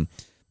 But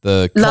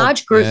the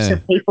large groups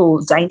of people,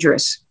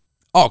 dangerous.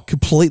 Oh,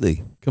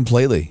 completely.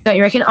 Don't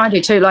you reckon? I do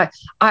too. Like,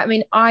 I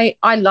mean, I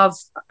love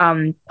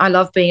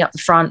being up the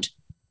front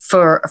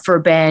for a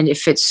band.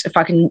 If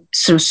I can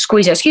sort of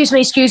squeeze out, excuse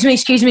me,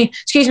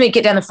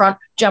 get down the front,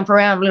 jump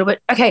around a little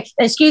bit. Okay,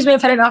 excuse me,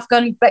 I've had enough.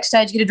 Going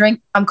backstage, get a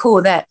drink. I'm cool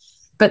with that.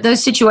 But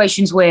those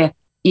situations where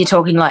you're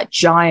talking like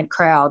giant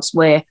crowds,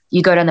 where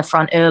you go down the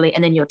front early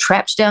and then you're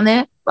trapped down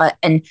there.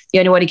 And the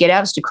only way to get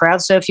out is to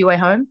crowd surf your way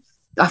home.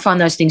 I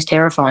find those things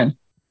terrifying.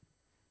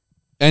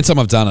 Anytime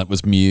I've done it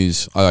was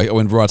Muse. I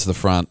went right to the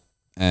front,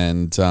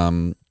 and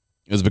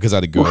It was because I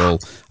had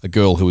a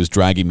girl who was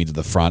dragging me to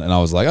the front, and I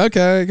was like,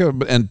 okay, go.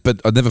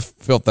 But I never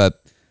felt that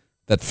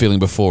feeling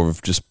before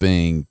of just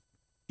being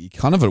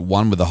kind of at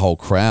one with the whole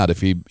crowd.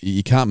 If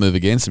you can't move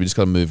against them, you just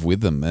got to move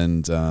with them,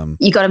 and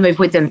you got to move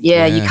with them.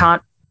 Yeah, you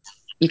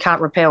can't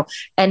repel.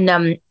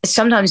 And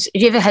sometimes,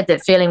 have you ever had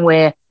that feeling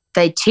where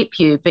they tip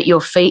you, but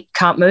your feet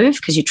can't move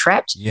because you're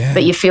trapped? Yeah.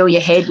 But you feel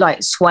your head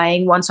like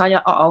swaying one side.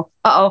 You're,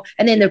 uh-oh.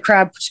 And then the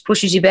crowd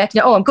pushes you back.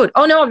 You go, oh, I'm good.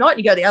 Oh, no, I'm not. And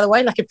you go the other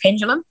way like a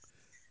pendulum.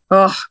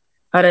 Oh,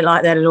 I don't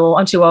like that at all.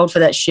 I'm too old for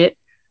that shit.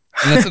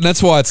 And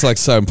that's why it's like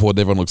so important.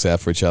 Everyone looks out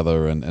for each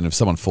other, and if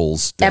someone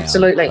falls down,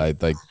 absolutely,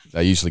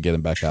 they usually get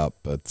them back up.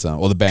 But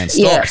or the band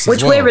stops,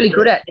 which we're really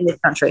good at in this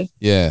country.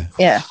 Yeah.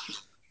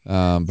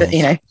 But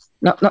you know,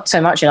 not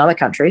so much in other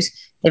countries.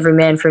 Every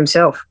man for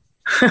himself.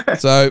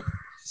 So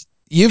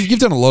you've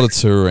done a lot of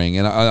touring,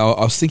 and I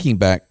was thinking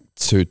back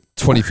to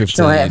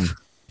 2015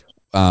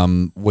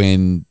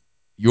 when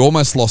you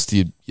almost lost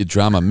your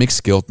drummer, Mick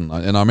Skelton,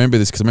 and I remember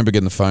this because I remember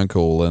getting the phone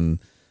call and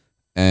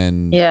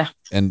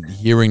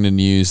hearing the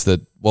news that,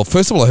 well,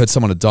 first of all, I heard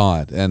someone had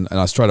died, and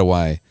I straight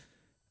away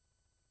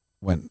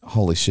went,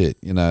 holy shit,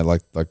 you know,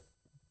 like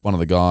one of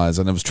the guys,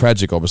 and it was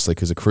tragic, obviously,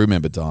 because a crew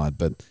member died,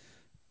 but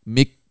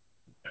Mick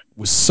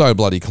was so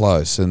bloody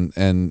close, and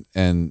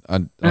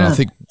I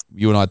think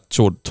you and I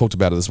talked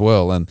about it as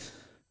well, and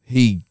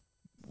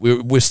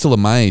we're still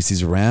amazed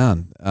he's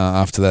around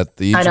after that,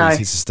 the injuries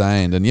he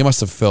sustained, and you must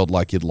have felt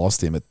like you'd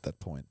lost him at that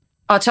point.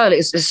 Oh, totally.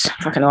 It's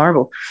fucking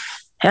horrible.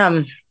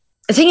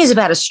 The thing is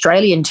about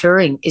Australian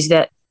touring is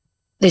that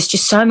there's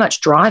just so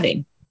much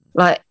driving.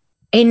 Like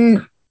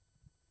in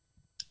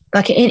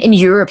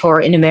Europe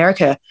or in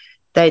America,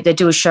 they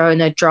do a show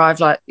and they drive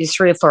like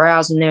 3 or 4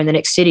 hours and they're in the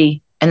next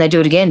city and they do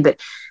it again. But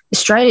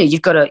Australia,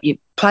 you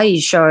play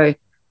your show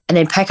and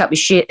then pack up your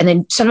shit, and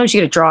then sometimes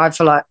you got to drive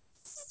for like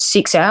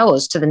 6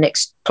 hours to the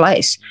next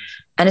place.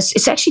 And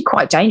it's actually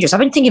quite dangerous. I've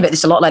been thinking about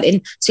this a lot lately.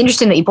 And it's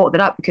interesting that you brought that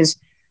up because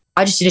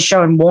I just did a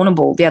show in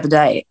Warrnambool the other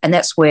day, and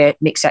that's where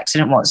Mick's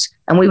accident was.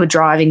 And we were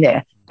driving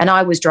there, and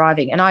I was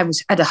driving, and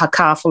had a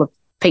car full of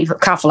people,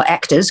 car full of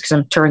actors because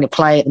I'm touring a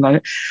play at the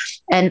moment.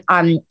 And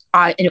and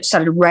it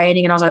started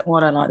raining, and I was like, "Oh,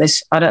 I don't like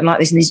this. I don't like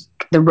this." And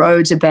the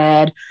roads are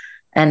bad,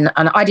 and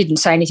I didn't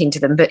say anything to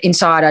them, but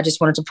inside I just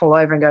wanted to pull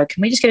over and go,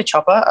 "Can we just get a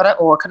chopper?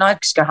 Or can I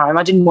just go home?"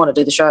 I didn't want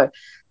to do the show,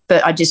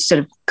 but I just sort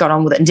of got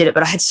on with it and did it.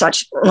 But I had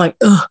such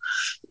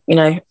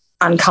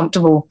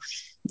uncomfortable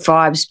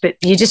vibes. But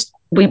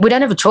we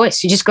don't have a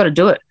choice. You just got to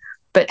do it.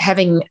 But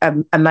having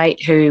a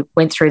mate who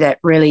went through that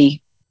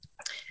really,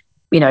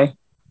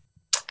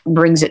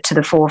 brings it to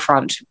the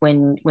forefront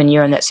when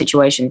you're in that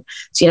situation.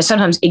 So,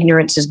 sometimes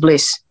ignorance is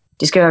bliss.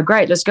 Just go, oh,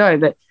 great, let's go.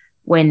 But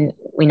when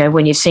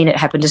you've seen it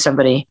happen to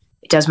somebody,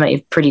 it does make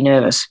you pretty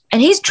nervous.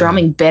 And he's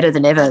drumming better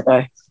than ever,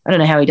 though. I don't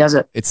know how he does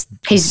it.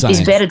 He's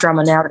a better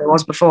drummer now than he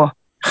was before.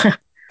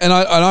 And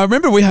I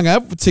remember we hung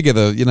out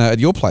together, at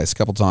your place a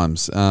couple of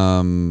times. I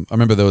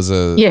remember there was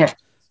a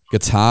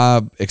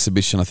guitar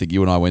exhibition I think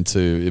you and I went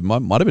to. It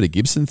might have been a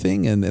Gibson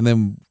thing, and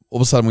then all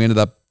of a sudden we ended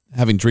up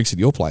having drinks at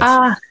your place.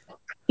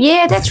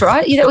 Yeah, that's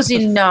right. Yeah, that was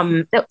in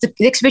the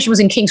exhibition was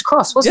in King's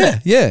Cross, wasn't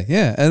it?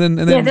 Yeah. And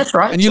then that's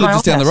right. And you live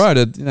just down the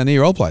road near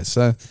your old place.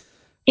 So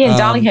in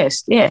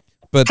Darlinghurst. Yeah.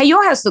 But hey,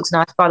 your house looks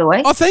nice, by the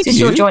way. Oh, thank you. This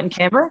is your joint in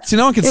Canberra. So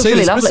no one can see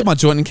really this. Lovely. This is my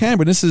joint in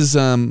Canberra. This is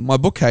my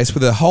bookcase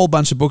with a whole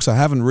bunch of books I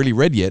haven't really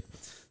read yet.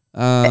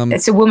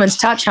 It's a woman's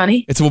touch,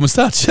 honey. It's a woman's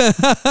touch.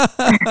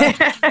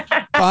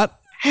 But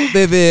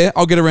they're there.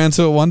 I'll get around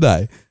to it one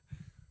day.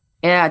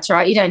 Yeah, that's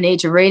right. You don't need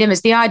to read them.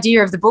 It's the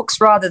idea of the books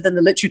rather than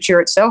the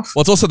literature itself.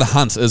 Well, it's also the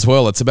hunt as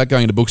well. It's about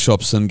going to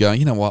bookshops and going,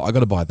 you know what, I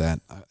got to buy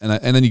that.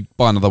 And then you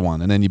buy another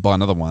one, and then you buy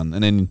another one.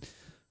 And then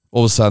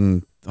all of a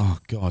sudden, oh,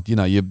 God,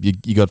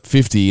 you got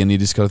 50 and you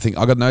just got to think,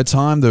 I got no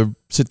time to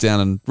sit down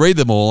and read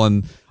them all.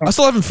 And I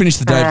still haven't finished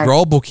the Dave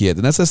Grohl book yet.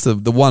 And that's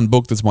the one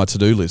book that's my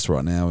to-do list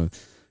right now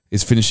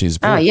is finishing his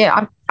book. Oh,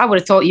 yeah. I would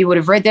have thought you would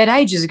have read that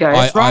ages ago.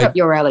 It's right up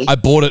your alley. I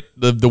bought it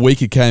the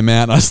week it came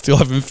out and I still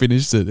haven't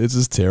finished it. It's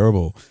just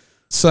terrible.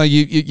 So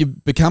you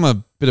become a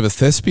bit of a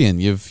thespian.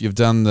 You've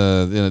done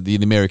the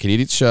American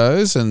Idiot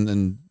shows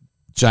and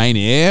Jane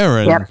Eyre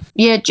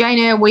and Jane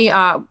Eyre. We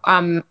are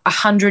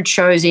 100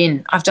 shows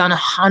in. I've done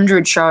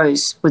 100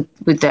 shows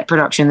with that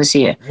production this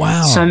year.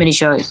 Wow, so many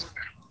shows.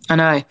 I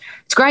know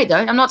it's great though.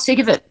 I'm not sick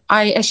of it.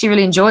 I actually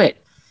really enjoy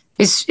it.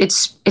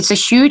 It's a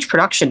huge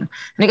production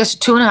and it goes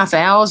to 2.5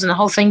 hours and the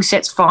whole thing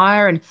sets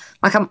fire and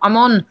like I'm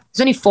on. There's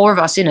only 4 of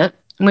us in it.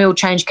 And we all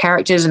change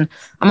characters and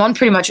I'm on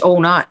pretty much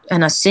all night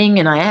and I sing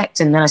and I act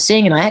and then I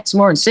sing and I act some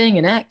more and sing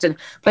and act and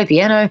play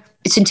piano.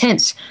 It's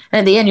intense.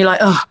 And at the end you're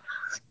like, oh,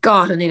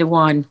 God, I need a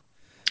wine.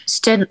 It's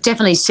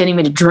definitely sending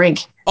me to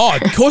drink. Oh,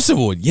 of course it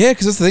would. Yeah,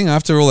 because that's the thing.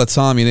 After all that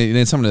time, you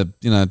need something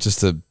to,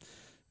 just to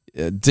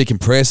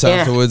decompress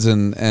afterwards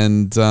and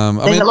There's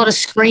a lot of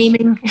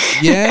screaming.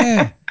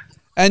 Yeah.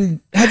 And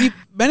have you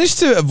managed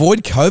to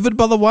avoid COVID,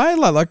 by the way?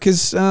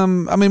 Because,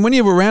 when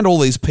you're around all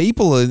these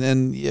people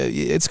and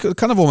it's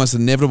kind of almost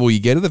inevitable you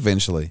get it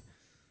eventually.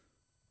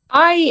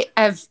 I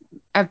have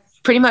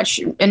pretty much.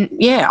 And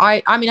yeah,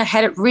 I mean, I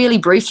had it really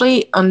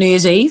briefly on New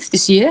Year's Eve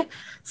this year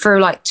for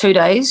like 2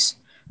 days.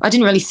 I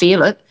didn't really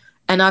feel it.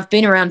 And I've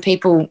been around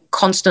people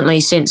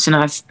constantly since, and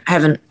I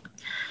haven't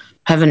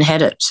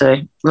had it. So,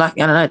 like,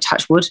 I don't know,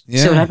 touch wood,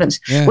 see what happens.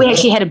 Yeah. We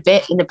actually had a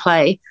bet in the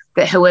play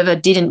that whoever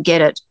didn't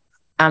get it,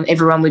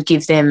 everyone would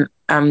give them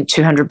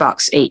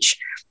 $200 each.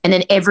 And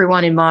then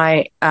everyone in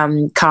my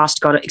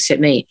cast got it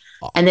except me.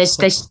 And they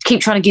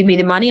keep trying to give me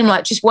the money. I'm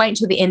like, just wait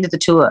until the end of the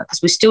tour,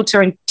 because we're still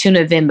touring till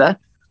November.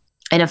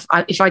 And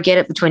if I get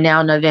it between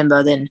now and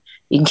November, then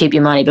you can keep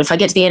your money. But if I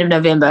get to the end of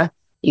November,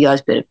 you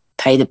guys better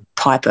pay the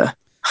piper.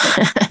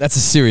 That's a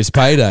serious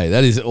payday.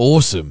 That is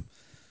awesome.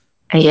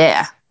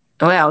 Yeah.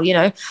 Well,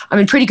 I'm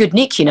in pretty good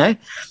nick, I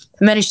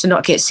managed to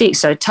not get sick,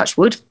 so touch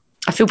wood.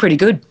 I feel pretty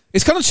good.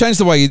 It's kind of changed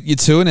the way you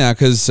tour now,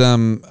 because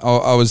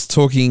I was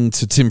talking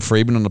to Tim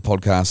Friedman on the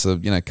podcast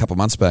a couple of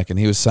months back, and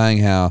he was saying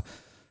how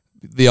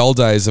the old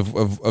days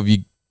of you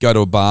go to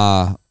a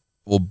bar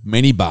or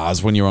many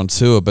bars when you're on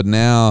tour, but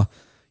now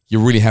you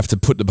really have to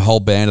put the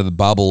whole band in the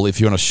bubble if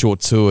you're on a short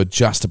tour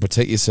just to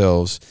protect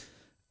yourselves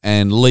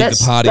and leave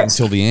the party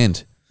until the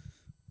end.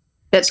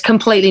 That's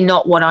completely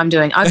not what I'm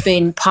doing. I've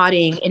been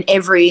partying in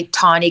every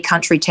tiny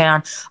country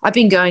town. I've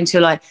been going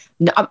to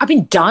I've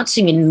been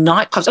dancing in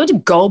nightclubs. I went to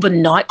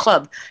Goulburn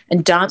nightclub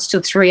and danced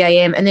till 3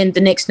 a.m. And then the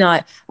next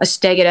night I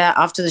staggered out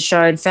after the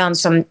show and found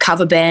some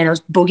cover band. I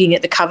was boogieing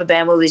at the cover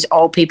band with all these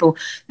old people.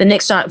 The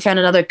next night I found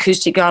another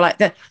acoustic guy. Like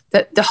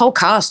the whole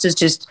cast is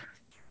just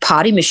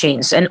party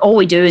machines, and all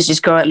we do is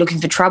just go out looking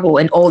for trouble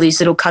in all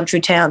these little country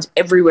towns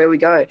everywhere we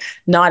go,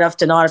 night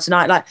after night after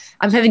night. Like,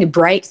 I'm having a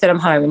break that I'm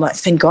home. I'm like,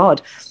 thank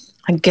God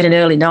I get an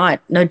early night.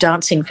 No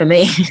dancing for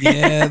me.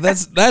 Yeah,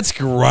 that's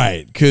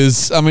great,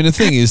 because I mean the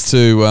thing is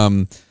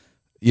to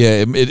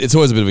it's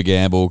always a bit of a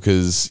gamble,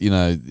 because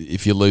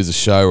if you lose a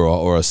show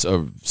or a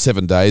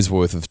 7 days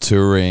worth of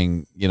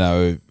touring,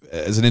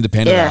 as an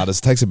independent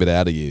artist, it takes a bit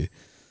out of you.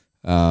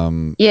 I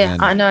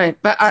know,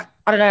 but I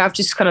don't know. I've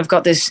just kind of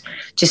got this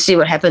just see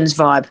what happens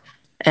vibe,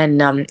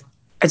 and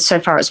so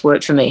far it's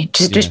worked for me.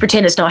 Just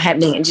pretend it's not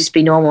happening and just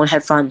be normal and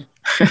have fun.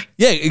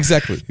 Yeah,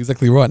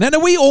 exactly right. Now,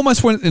 we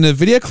almost went in a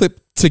video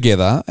clip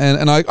together,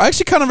 and I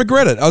actually kind of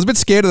regret it. I was a bit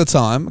scared at the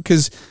time,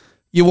 because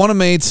you wanted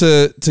me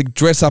to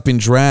dress up in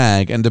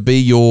drag and to be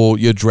your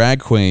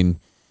drag queen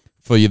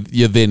for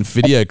your then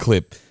video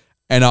clip,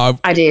 and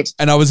I did,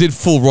 and I was in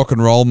full rock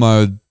and roll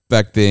mode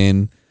back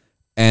then.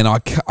 And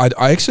I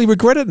actually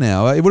regret it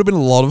now. It would have been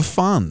a lot of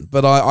fun,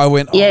 but I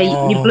went. Yeah,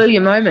 you blew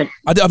your moment.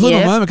 I blew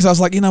my moment, because I was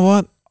like, you know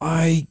what,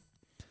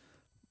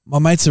 my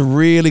mates are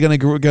really gonna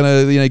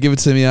give it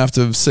to me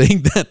after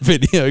seeing that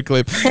video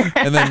clip,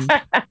 and then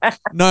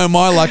no,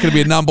 my luck to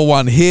be a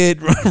 #1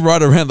 hit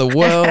right around the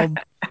world.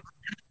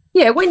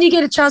 Yeah, when do you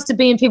get a chance to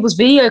be in people's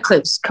video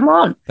clips? Come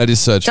on, that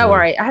is so true. Don't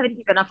worry, I haven't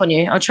given up on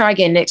you. I'll try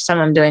again next time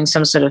I'm doing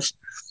some sort of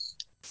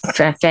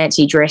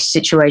fancy dress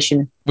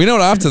situation. We know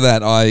what, after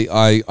that,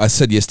 I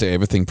said yes to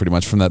everything pretty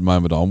much from that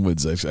moment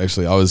onwards.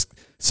 Actually, I was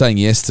saying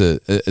yes to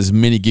as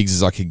many gigs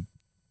as I could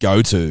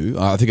go to.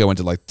 I think I went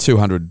to like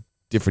 200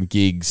 different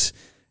gigs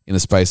in a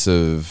space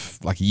of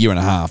like a year and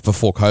a half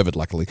before COVID,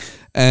 luckily.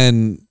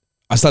 And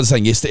I started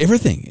saying yes to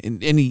everything.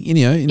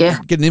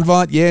 Get an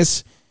invite,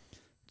 yes.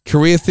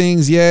 Career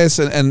things, yes.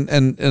 And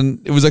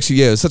it was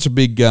actually, it was such a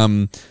big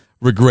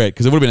regret,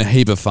 because it would have been a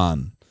heap of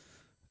fun.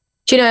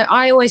 Do you know,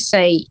 I always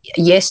say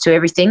yes to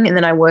everything, and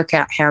then I work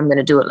out how I'm going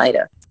to do it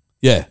later.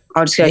 Yeah.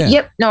 I'll just go,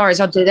 yep, no worries,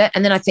 I'll do that.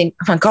 And then I think,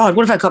 oh my God,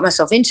 what have I got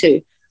myself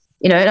into?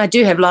 And I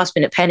do have last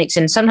minute panics,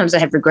 and sometimes I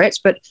have regrets,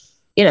 but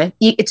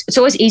it's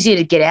always easier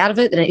to get out of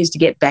it than it is to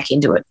get back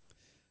into it.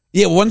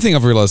 Yeah. One thing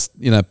I've realized,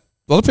 a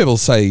lot of people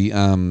say,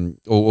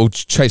 or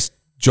chase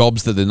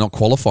jobs that they're not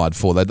qualified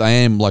for, that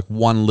they aim like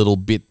one little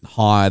bit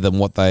higher than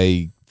what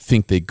they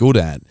think they're good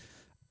at.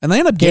 And they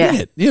end up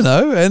getting it,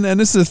 and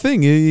this is the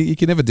thing. You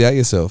can never doubt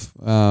yourself.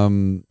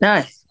 No,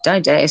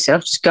 don't doubt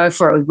yourself. Just go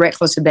for it with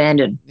reckless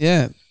abandon.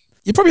 Yeah.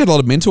 You probably had a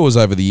lot of mentors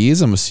over the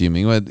years, I'm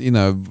assuming.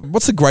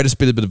 What's the greatest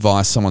bit of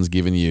advice someone's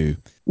given you?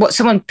 What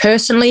someone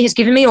personally has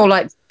given me, or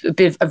like a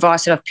bit of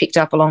advice that I've picked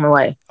up along the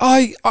way?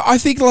 I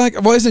think, like,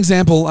 as an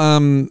example,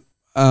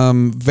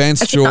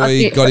 Vance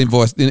Joy got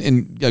advice.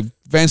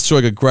 Vance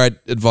Joy got great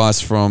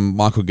advice from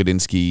Michael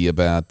Gudinski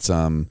about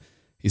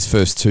his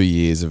first 2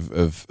 years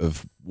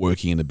of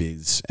working in the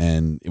biz,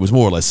 and it was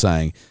more or less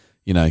saying,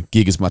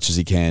 gig as much as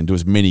you can, do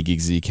as many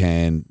gigs as you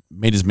can,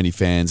 meet as many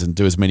fans, and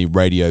do as many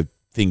radio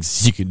things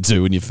as you can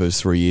do in your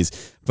first 3 years.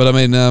 But I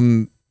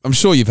mean, I'm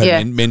sure you've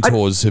had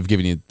mentors who've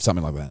given you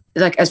something like that.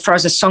 Like, as far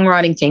as a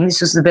songwriting thing, this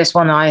was the best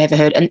one I ever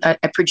heard. And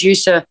a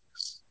producer,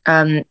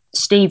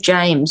 Steve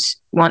James,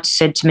 once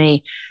said to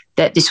me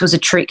that this was a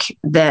trick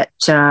that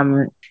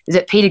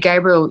Peter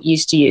Gabriel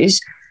used to use.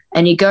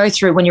 And you go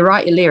through, when you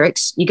write your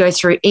lyrics, you go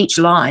through each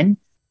line,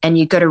 and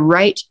you've got to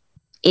rate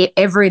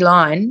every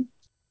line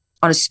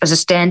as a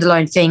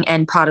standalone thing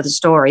and part of the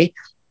story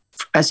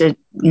as a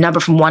number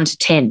from 1 to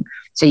 10.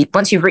 So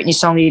once you've written your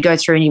song, you go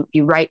through and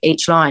you rate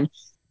each line.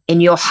 In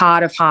your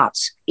heart of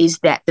hearts, is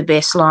that the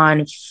best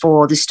line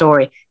for the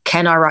story?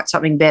 Can I write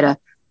something better?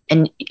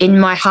 And in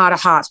my heart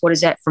of hearts, what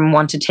is that from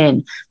 1 to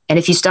 10? And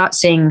if you start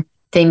seeing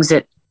things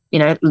that,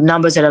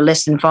 numbers that are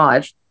less than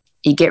 5,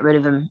 you get rid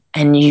of them,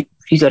 and you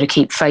got to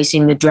keep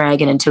facing the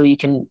dragon until you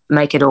can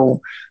make it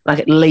all like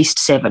at least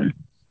 7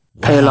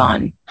 per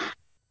line.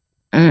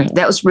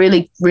 That was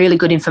really, really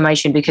good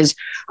information, because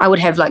I would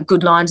have like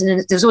good lines, and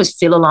then there's always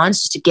filler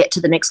lines just to get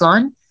to the next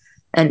line.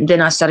 And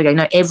then I started going,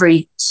 no,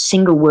 every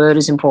single word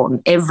is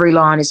important. Every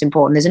line is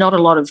important. There's not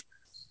a lot of,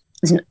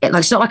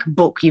 it's not like a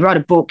book. You write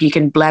a book, you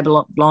can blabber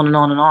on and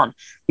on and on.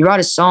 You write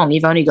a song,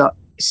 you've only got,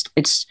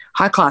 it's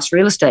high class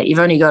real estate. You've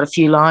only got a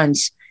few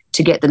lines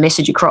to get the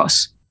message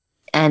across.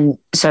 And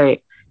so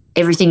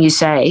everything you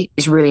say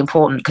is really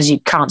important, because you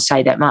can't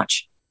say that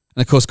much.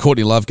 And of course,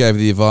 Courtney Love gave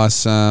the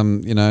advice,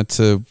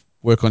 to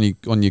work on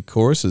your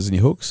choruses and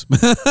your hooks.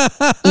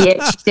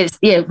 Yeah, she says,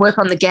 work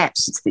on the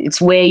gaps. It's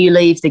where you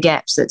leave the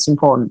gaps that's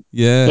important.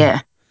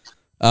 Yeah.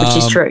 Which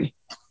is true.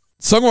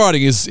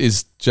 Songwriting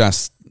is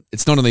just,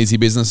 it's not an easy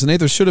business, and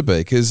neither should it be,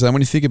 because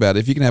when you think about it,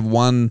 if you can have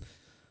one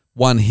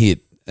hit,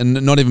 and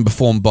not even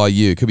performed by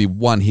you, it could be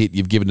one hit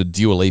you've given to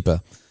Dua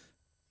Lipa,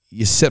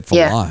 you're set for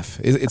life.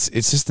 It's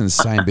just an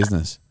insane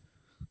business.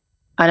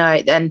 I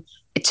know, and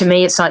to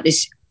me, it's like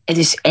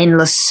this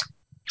endless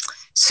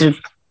sort of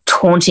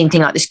taunting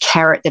thing, like this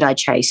carrot that I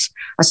chase.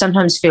 I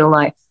sometimes feel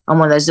like I'm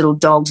one of those little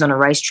dogs on a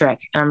racetrack,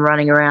 and I'm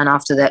running around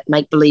after that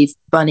make-believe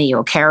bunny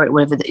or carrot,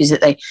 whatever it is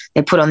that they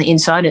put on the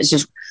inside, and it's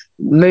just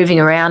moving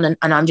around, and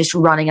I'm just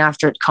running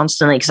after it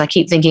constantly, because I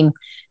keep thinking,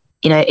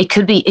 it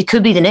could be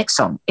the next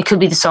song. It could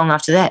be the song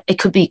after that. It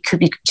could be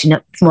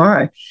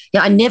tomorrow.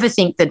 I never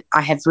think that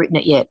I have written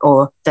it yet,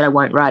 or that I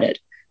won't write it.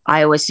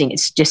 I always think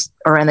it's just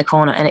around the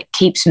corner, and it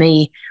keeps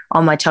me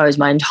on my toes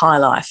my entire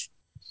life.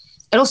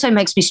 It also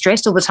makes me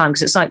stressed all the time,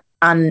 because it's like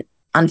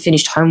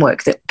unfinished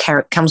homework that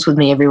comes with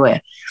me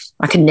everywhere.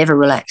 I can never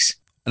relax.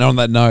 And on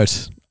that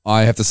note,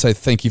 I have to say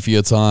thank you for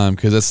your time,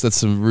 because that's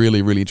some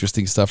really, really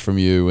interesting stuff from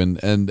you, and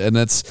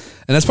that's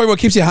probably what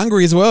keeps you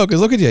hungry as well,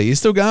 because look at you, you're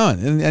still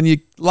going, and you're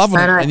loving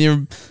it, and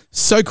you're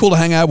so cool to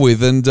hang out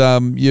with, and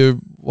you're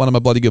one of my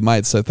bloody good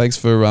mates. So thanks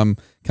for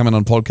coming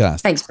on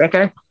podcast. Thanks,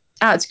 Becko.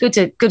 Oh, it's good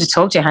to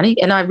talk to you,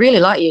 honey, and I really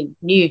like your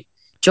new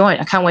joint.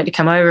 I can't wait to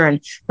come over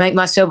and make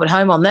myself at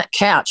home on that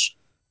couch.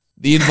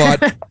 The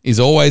invite is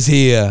always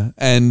here,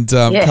 and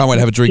can't wait to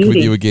have a drink with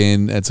you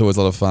again. It's always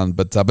a lot of fun.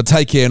 But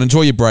take care and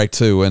enjoy your break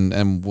too,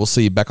 and we'll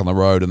see you back on the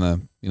road in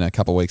a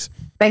couple of weeks.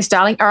 Thanks,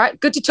 darling. All right,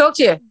 good to talk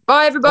to you.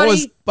 Bye, everybody.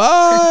 Always,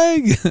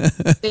 bye.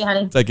 See you,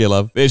 honey. Take care,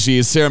 love. There she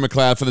is, Sarah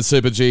McLeod for the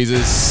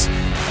Superjesus,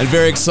 and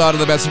very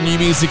excited about some new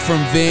music from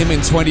them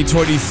in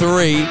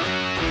 2023.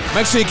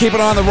 Make sure you keep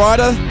an eye on the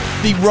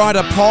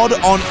Rider Pod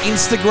on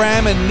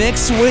Instagram, and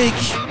next week,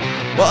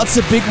 well, it's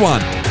a big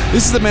one.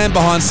 This is the man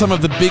behind some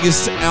of the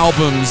biggest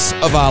albums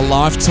of our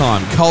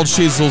lifetime, Cold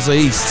Chisel's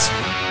East.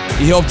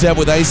 He helped out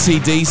with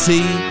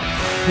AC/DC.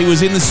 He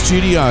was in the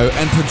studio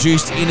and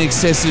produced In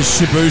Excess's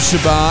Shabu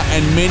Shabar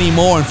and many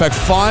more, in fact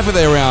 5 of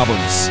their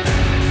albums.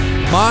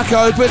 Mark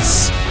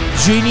Opitz,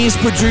 genius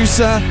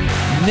producer.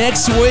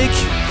 Next week,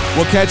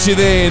 we'll catch you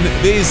then.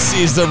 This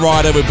is The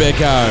Rider with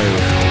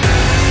Becko.